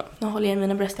tillsammans med honom. Nu håller jag i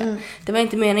mina bröst. Det var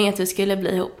inte meningen att vi skulle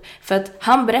bli ihop. För att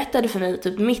han berättade för mig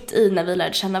typ mitt i när vi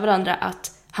lärde känna varandra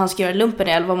att han ska göra lumpen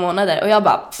i 11 månader. Och jag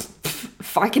bara,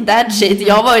 fuck that shit.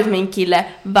 Jag har varit med en kille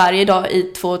varje dag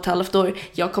i 2,5 år.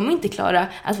 Jag kommer inte klara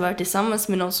att vara tillsammans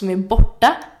med någon som är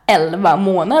borta 11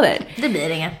 månader. Det blir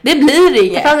inget. Det blir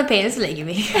inget. Ta fram en penis så lägger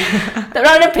vi. Ta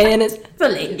fram en penis så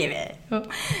lägger vi.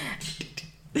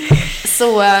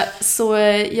 Så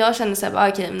jag kände så här,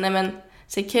 okej, nej men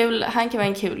så kul, han kan vara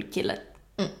en kul kille.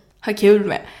 Ha kul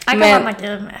med. Han kan vara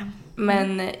kul med.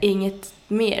 Men inget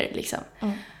mer liksom.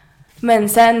 Men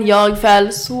sen jag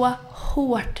föll så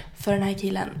hårt för den här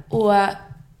killen. Och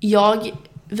jag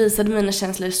visade mina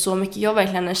känslor så mycket. Jag är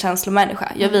verkligen en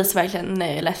känslomänniska. Jag visar verkligen när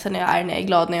jag är ledsen, när jag är arg, när jag är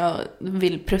glad, när jag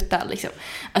vill prutta liksom.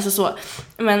 Alltså så.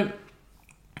 Men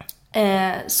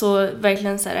så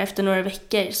verkligen så här, efter några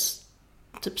veckor,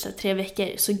 typ så här 3 veckor,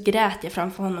 så grät jag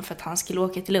framför honom för att han skulle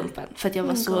åka till lumpen. För att jag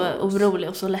var så orolig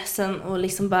och så ledsen och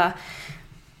liksom bara,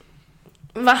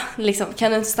 va? Liksom,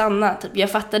 kan du inte stanna? Typ,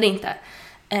 jag fattade inte.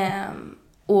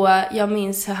 Och jag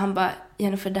minns hur han bara,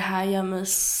 Jennifer, det här gör mig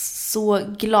så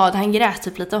glad. Han grät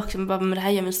typ lite också, men bara, men det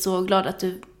här gör mig så glad att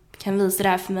du kan visa det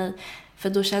här för mig. För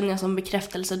då känner jag som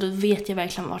bekräftelse, då vet jag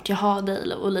verkligen vart jag har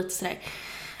dig och lite sådär.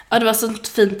 Ja, det var sånt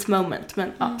fint moment.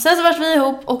 Men sen så var vi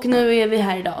ihop och nu är vi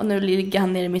här idag. Och nu ligger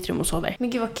han nere i mitt rum och sover. Men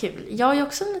gud vad kul. Jag har ju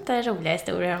också lite roliga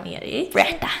historier om Erik.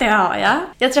 Berätta. Det har jag.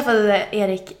 Jag träffade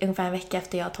Erik ungefär en vecka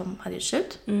efter jag och Tom hade gjort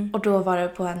slut. Och då var det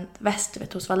på en fest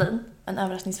hos Wallin. En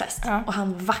överraskningsfest. Ja. Och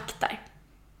han vaktar.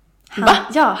 Va?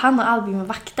 Ja, han och Albin var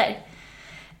vakter.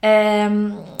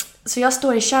 Så jag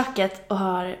står i köket och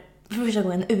har för första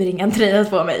gången en urringad tröja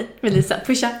på mig. Med lite såhär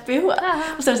push-up-bh.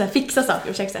 Och så fixa saker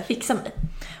och försöker fixa mig.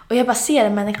 Och jag bara ser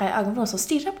en människa i ögonvrån som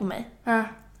stirrar på mig.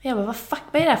 Och jag bara,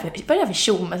 vad är det här för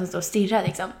tjomme som står och stirrar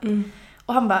liksom?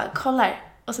 Och han bara kollar.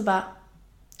 Och så bara,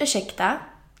 ursäkta,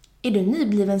 är du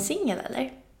nybliven singel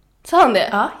eller? Sa han det?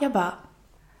 Ja, jag bara,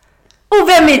 och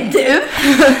vem är du?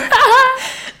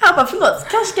 Han bara, förlåt,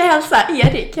 kanske ska jag hälsa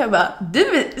Erik. Jag bara, du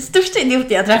är största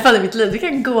idioten jag träffade i mitt liv. Du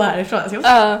kan gå härifrån. Så jag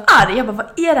var arg. Jag bara,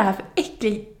 vad är det här för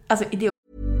äcklig idiot?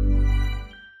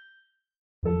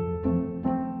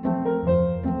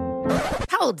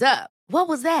 Hold up. What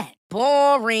was that?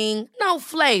 Boring. No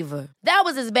flavor. That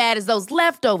was as bad as those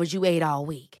leftovers you ate all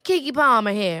week. Keke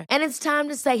Palmer here, and it's time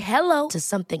to say hello to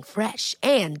something fresh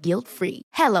and guilt-free.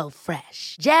 Hello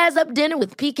Fresh. Jazz up dinner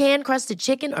with pecan-crusted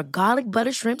chicken or garlic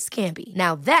butter shrimp scampi.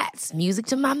 Now that's music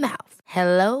to my mouth.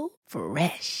 Hello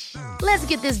Fresh. Let's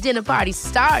get this dinner party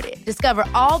started. Discover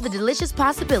all the delicious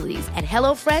possibilities at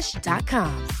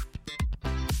hellofresh.com.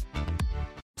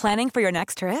 Planning for your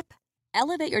next trip?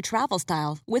 Elevate your travel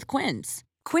style with Quince.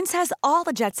 Quince has all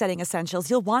the jet-setting essentials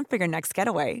you'll want for your next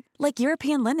getaway, like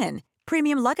European linen,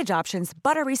 premium luggage options,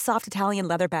 buttery soft Italian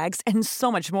leather bags, and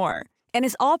so much more. And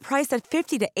is all priced at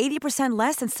 50 to 80%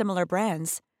 less than similar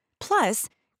brands. Plus,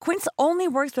 Quince only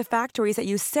works with factories that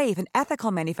use safe and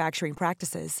ethical manufacturing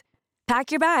practices.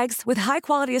 Pack your bags with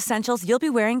high-quality essentials you'll be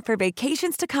wearing for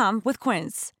vacations to come with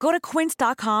Quince. Go to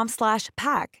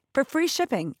quince.com/pack for free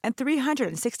shipping and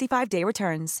 365-day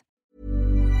returns.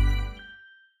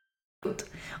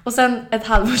 Och sen ett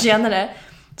halvår senare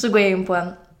så går jag in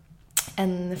på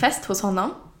en fest hos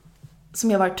honom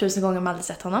som jag varit 1000 gånger men aldrig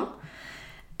sett honom.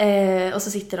 Och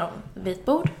så sitter de vid ett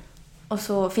bord och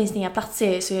så finns det inga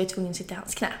platser så jag är tvungen att sitta i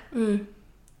hans knä.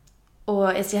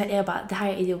 Och jag bara, det här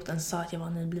är idioten som sa att jag var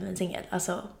nybliven singel.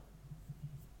 Alltså,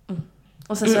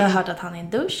 Och sen så har jag hört att han är en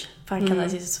douche. För han kallar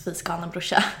sig Sofies galna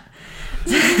brorsa.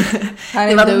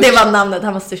 Det var namnet.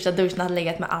 Han var största douchen. Han hade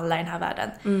legat med alla i den här världen.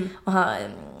 Och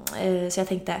så jag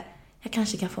tänkte, jag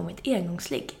kanske kan få mitt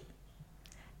engångsligg.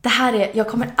 Jag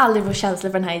kommer aldrig få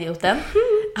känslor för den här idioten.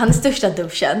 Han är största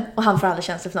douchen. Och han får aldrig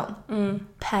känslor för någon.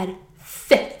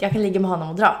 Perfekt. Jag kan ligga med honom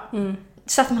och dra.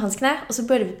 Satt med hans knä och så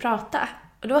började vi prata.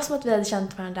 Och det var som att vi hade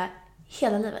känt varandra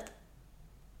hela livet.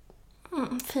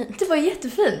 Fint. Det var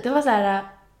jättefint. Det var så här,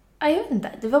 jag vet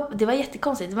inte. Det var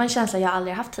jättekonstigt. Det var en känsla jag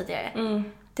aldrig haft tidigare.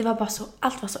 Det var bara så,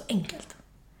 allt var så enkelt.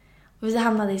 Och vi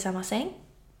hamnade i samma säng.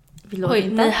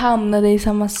 Ni hamnade i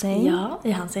samma säng? Ja,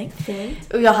 i hans säng.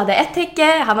 Fint. Och jag hade ett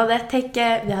täcke, han hade ett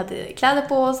täcke. Vi hade kläder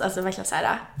på oss, alltså verkligen så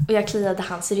här. Och jag kliade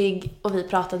hans rygg och vi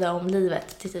pratade om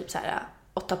livet till typ så här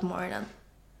 8 på morgonen.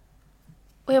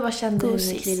 Och jag bara kände hur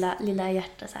mitt lilla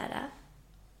hjärta så här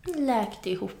läkte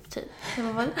ihop typ. Det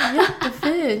var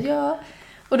jättefint, ja.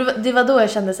 Och det var då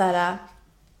jag kände så här.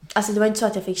 Alltså det var inte så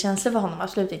att jag fick känslor för honom,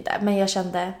 absolut inte. Men jag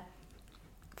kände,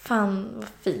 fan vad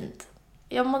fint.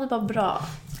 Jag mådde bara bra.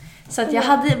 Så att jag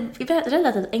hade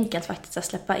relativt enkelt faktiskt att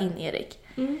släppa in Erik.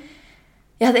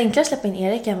 Jag hade enklare att släppa in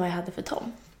Erik än vad jag hade för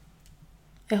Tom.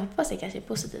 Jag hoppas det kanske är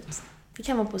positivt. Det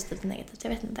kan vara positivt och negativt, jag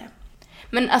vet inte.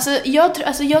 Men jag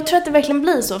tror att det verkligen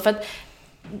blir så. För att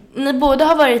ni båda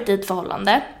har varit i ett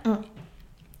förhållande.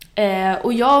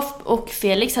 Och jag och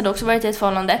Felix hade också varit i ett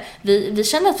förhållande. Vi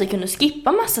kände att vi kunde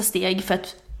skippa massa steg för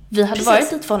att vi hade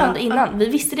varit i ett förhållande innan. Vi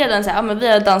visste redan så här, men vi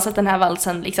har dansat den här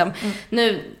valsen liksom.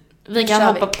 Nu vi kan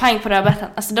hoppa pang på rödbetan.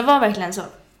 Alltså det var verkligen så.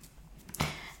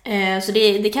 Så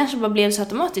det kanske bara blev så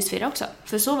automatiskt för det också.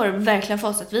 För så var det verkligen för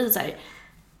oss att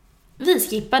vi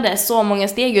skippade så många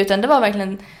steg, utan det var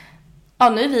verkligen,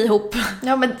 nu är vi ihop.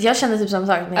 Ja, men jag kände typ samma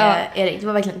sak med Erik. Det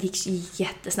var verkligen, det gick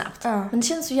jättesnabbt. Men det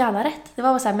kändes så jävla rätt. Det var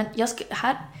bara så här, men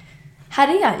här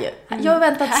är han ju. Jag har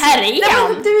väntat. Här är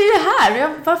han. Du är ju här.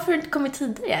 Varför har du inte kommit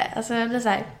tidigare? Alltså jag blev så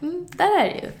här, där är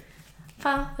det ju.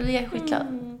 Fan, jag blir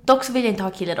skitglad. Dock så vill jag inte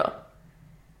ha kille då.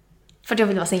 För att jag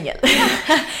ville vara singel.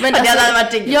 Men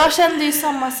alltså, jag kände ju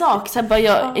samma sak. Så bara,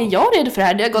 är jag redo för det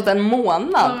här? Det har gått en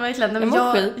månad.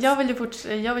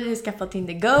 Jag vill ju skaffa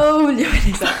Tinder Gold.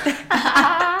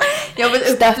 Jag vill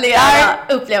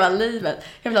uppleva livet.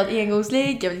 Jag vill ha ett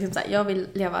engångsligg. Jag vill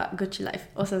leva Gucci life.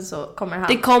 Och sen så kommer han.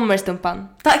 Det kommer, Stumpan.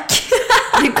 Tack.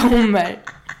 Det kommer.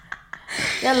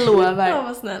 Jag lovar.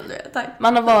 Vad snäll du är. Tack.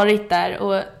 Man har varit där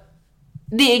och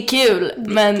Det är kul,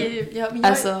 men kul. Ja, men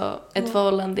alltså ett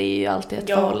förhållande är ju alltid ett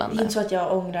förhållande. Det är inte så att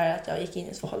jag ångrar att jag gick in i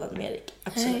ett förhållande med Erik.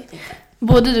 Absolut inte.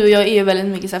 Både du och jag är ju väldigt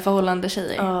mycket så här förhållande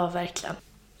tjejer. Ja, verkligen.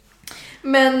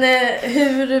 Men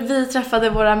hur vi träffade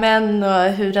våra män och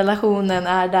hur relationen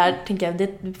är där, tänker jag,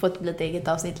 det får bli ett eget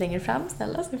avsnitt längre fram,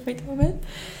 snälla, så jag får inte vara med.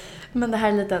 Men det här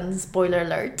är en liten spoiler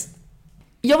alert.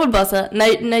 Jag vill bara säga,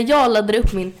 när jag laddade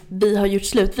upp min Vi har gjort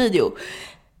slut-video,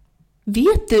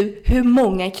 vet du hur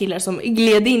många killar som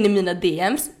gled in i mina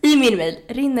DMs, i min mail?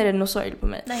 Rinner det något sorg på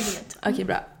mig? Nej, det vet jag. Okej,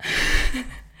 bra.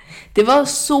 Det var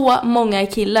så många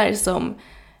killar som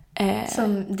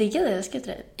diggade det, ska jag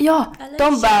tro. Ja,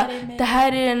 de bara, det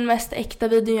här är den mest äkta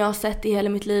videon jag har sett i hela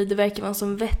mitt liv. Det verkar vara en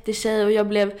sån vettig tjej och jag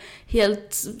blev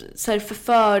helt så här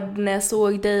förförd när jag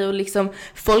såg dig. Och liksom,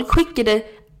 folk skickade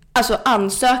alltså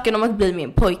ansökan om att bli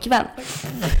min pojkvän.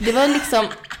 Det var liksom,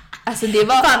 alltså det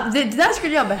var... Fan, det där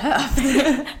skulle jag behövt.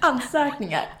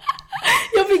 Ansökningar.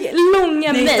 Jag fick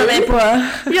långa mejl.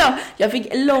 Ja, jag fick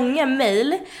långa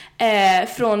mejl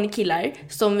från killar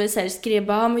som så här, skrev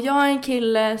bara, men jag är en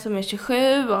kille som är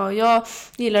 27 och jag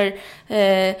gillar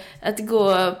att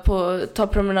ta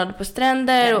promenader på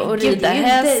stränder och rida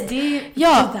häst.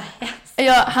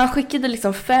 Ja, han skickade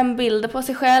liksom 5 bilder på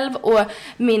sig själv och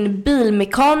min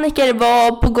bilmekaniker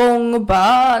var på gång och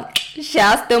bara,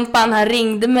 tja Stumpan, han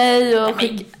ringde mig och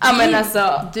men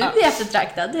alltså, du är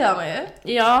eftertraktad, det gör man ju.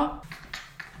 Ja.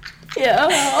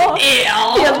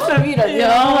 Helt förvirrad.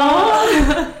 Ja.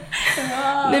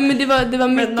 Nej, men det var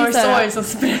mycket så här som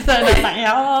sprättar nästan.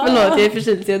 Ja. Förlåt, jag är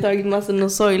förkyld så jag har tagit massa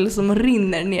Norsoil som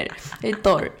rinner ner. Jag är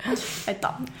torr.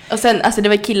 Och sen, alltså det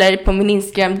var killar på min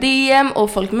Instagram DM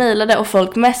och folk mejlade och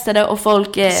folk messade och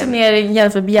folk... Summering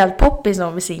jämfört med Hjälppoppis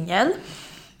som var singel.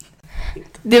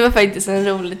 Det var faktiskt en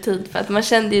rolig tid för att man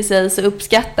kände ju sig så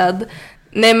uppskattad.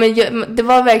 Nej, men det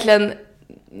var verkligen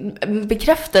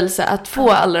bekräftelse att få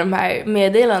alla de här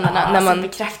meddelandena. När man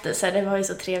bekräftelse, det var ju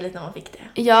så trevligt när man fick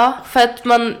det. Ja, för att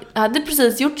man hade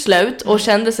precis gjort slut och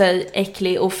kände sig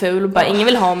äcklig och ful och bara ingen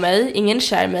vill ha mig, ingen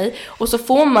kär mig. Och så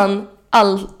får man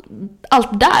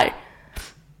allt där.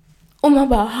 Och man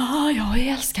bara, jag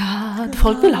är älskad,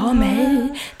 folk vill ha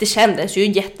mig. Det kändes ju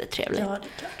jättetrevligt. Ja, det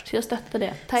är klart. Så jag stöttade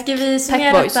det. Tack. Ska vi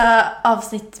summera detta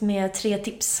avsnitt med 3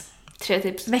 tips? 3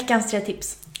 tips. Veckans 3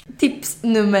 tips. Tips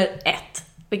nummer 1,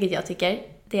 vilket jag tycker,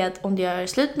 det är att om du gör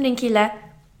slut med din kille,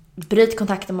 bryt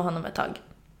kontakten med honom ett tag.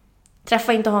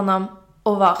 Träffa inte honom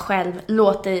och var själv.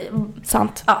 Låt dig...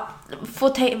 Sant. Ja, få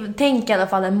tänka i alla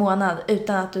fall en månad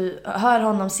utan att du hör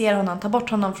honom, ser honom, ta bort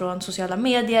honom från sociala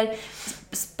medier,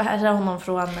 spärra honom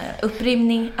från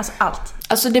upprimning, alltså allt.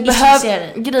 Alltså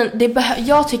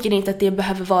jag tycker inte att det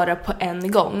behöver vara på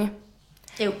en gång.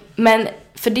 Jo. Men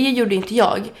för det gjorde inte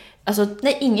jag. Alltså,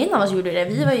 nej, ingen av oss gjorde det.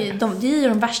 Vi var ju det är ju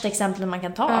de värsta exemplen man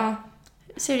kan ta. Ja.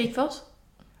 Se hur det gick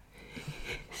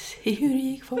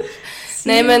för oss.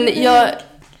 Nej, men jag...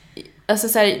 Alltså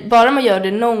så här, bara man gör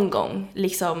det någon gång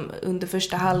liksom under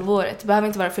första halvåret. Det behöver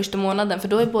inte vara första månaden, för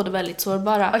då är båda väldigt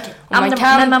sårbara. Okay. Och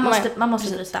man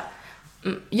måste bryta.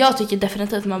 Jag tycker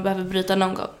definitivt att man behöver bryta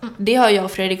någon gång. Det har jag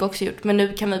och Fredrik också gjort, men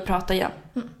nu kan vi prata igen.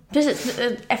 Precis,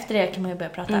 efter det kan man ju börja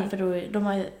prata.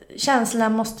 För känslorna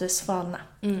måste svalna.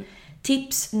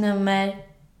 Tips nummer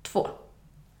 2.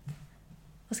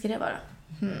 Vad ska det vara?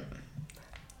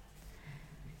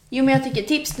 Jo, men jag tycker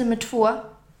tips nummer 2,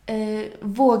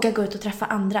 våga gå ut och träffa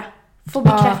andra. Få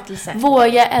bekräftelse.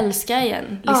 Våga älska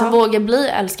igen. Liksom, våga bli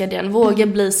älskad igen. Våga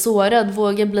bli sårad.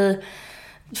 Våga bli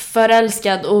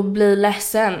förälskad och bli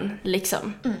ledsen.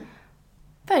 Liksom.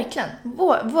 Verkligen.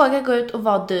 Våga gå ut och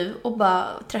vara du och bara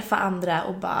träffa andra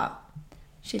och bara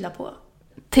chilla på.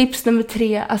 Tips nummer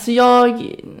 3. Alltså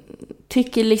jag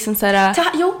tycker liksom så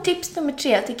här... tips nummer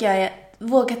 3 tycker jag är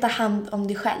våga ta hand om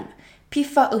dig själv.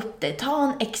 Piffa upp dig. Ta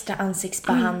en extra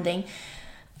ansiktsbehandling.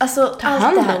 Alltså ta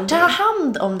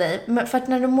hand om dig. För att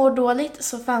när du mår dåligt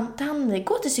så ta hand om dig.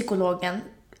 Gå till psykologen.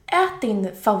 Ät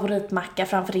din favoritmacka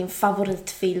framför din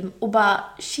favoritfilm och bara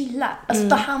chilla. Alltså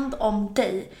ta hand om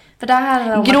dig. För det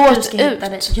här är om gråt att du ska hitta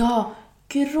dig. ut. Ja,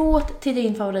 gråt till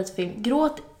din favoritfilm.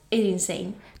 Gråt i din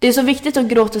säng. Det är så viktigt att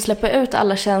gråta och släppa ut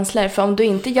alla känslor. För om du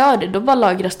inte gör det, då bara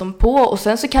lagras de på. Och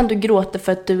sen så kan du gråta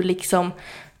för att du liksom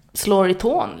slår i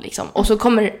tån. Liksom. Och så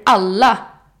kommer alla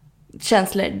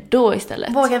känslor då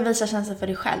istället. Våga visa känslor för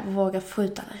dig själv. Och våga få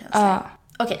ut alla känslor. Ja.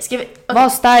 Okej. Var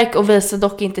stark och visa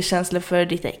dock inte känslor för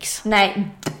ditt ex. Nej,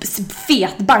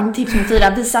 fet bangtips med 4.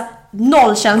 Visa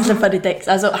 0 känslor för ditt ex.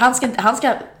 Alltså han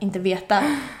ska inte veta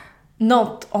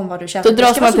något om vad du känner. Då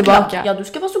dras man tillbaka. Glad. Ja, du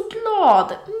ska vara så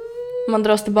glad. Man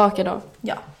dras tillbaka då.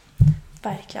 Ja,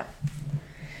 verkligen.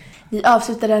 Vi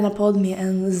avslutar denna podd med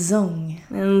en sång.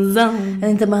 En sång.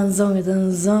 Inte bara en sång utan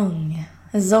en sång.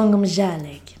 En sång om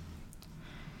kärlek.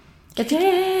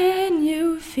 Can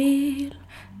you feel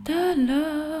the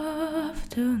love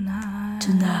tonight?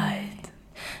 Tonight.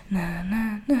 Na,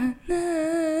 na, na, na,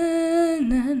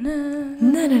 na, na.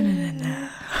 Na, na, na, na.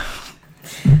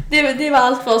 Det var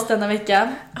allt för oss denna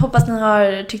vecka. Hoppas ni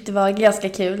har tyckt det var ganska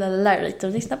kul eller lärorikt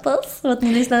att lyssna på oss. Och att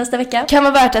ni lyssnar nästa vecka. Kan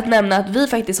vara värt att nämna att vi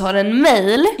faktiskt har en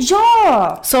mail.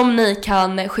 Ja! Som ni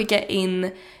kan skicka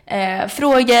in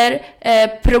frågor,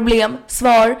 problem,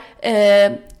 svar,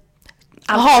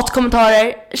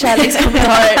 hatkommentarer,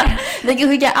 kärlekskommentarer. Ni kan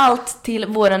skicka allt till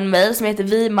våran mail som heter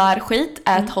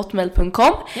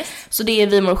vimarskit@hotmail.com. Yes. Så det är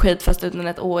vimarskit fast utan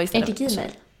ett å istället. Är det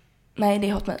Gmail? Nej, det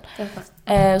är hotmail.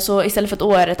 Så istället för ett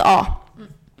å är det ett a.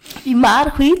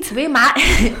 Vimarskit. Det är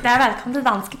välkommen till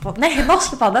danska podden. Nej,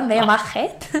 norska podden. Det är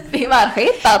marskit.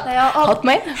 Vimarskit.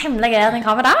 Hotmail. Hemliga grejer, den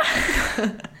kommer där.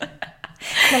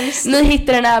 Ni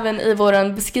hittar den även i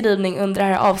vår beskrivning under det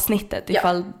här avsnittet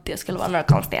ifall det skulle vara några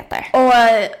konstigheter. Och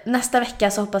nästa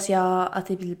vecka så hoppas jag att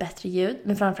det blir bättre ljud,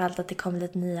 men framförallt att det kommer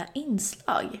lite nya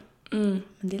inslag. Men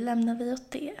det lämnar vi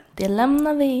åt det. Det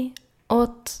lämnar vi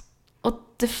åt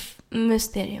det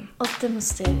mysterium. Åt det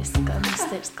mysteriska.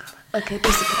 Okej,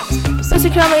 puss och kram. Puss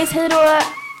och kram, hej då!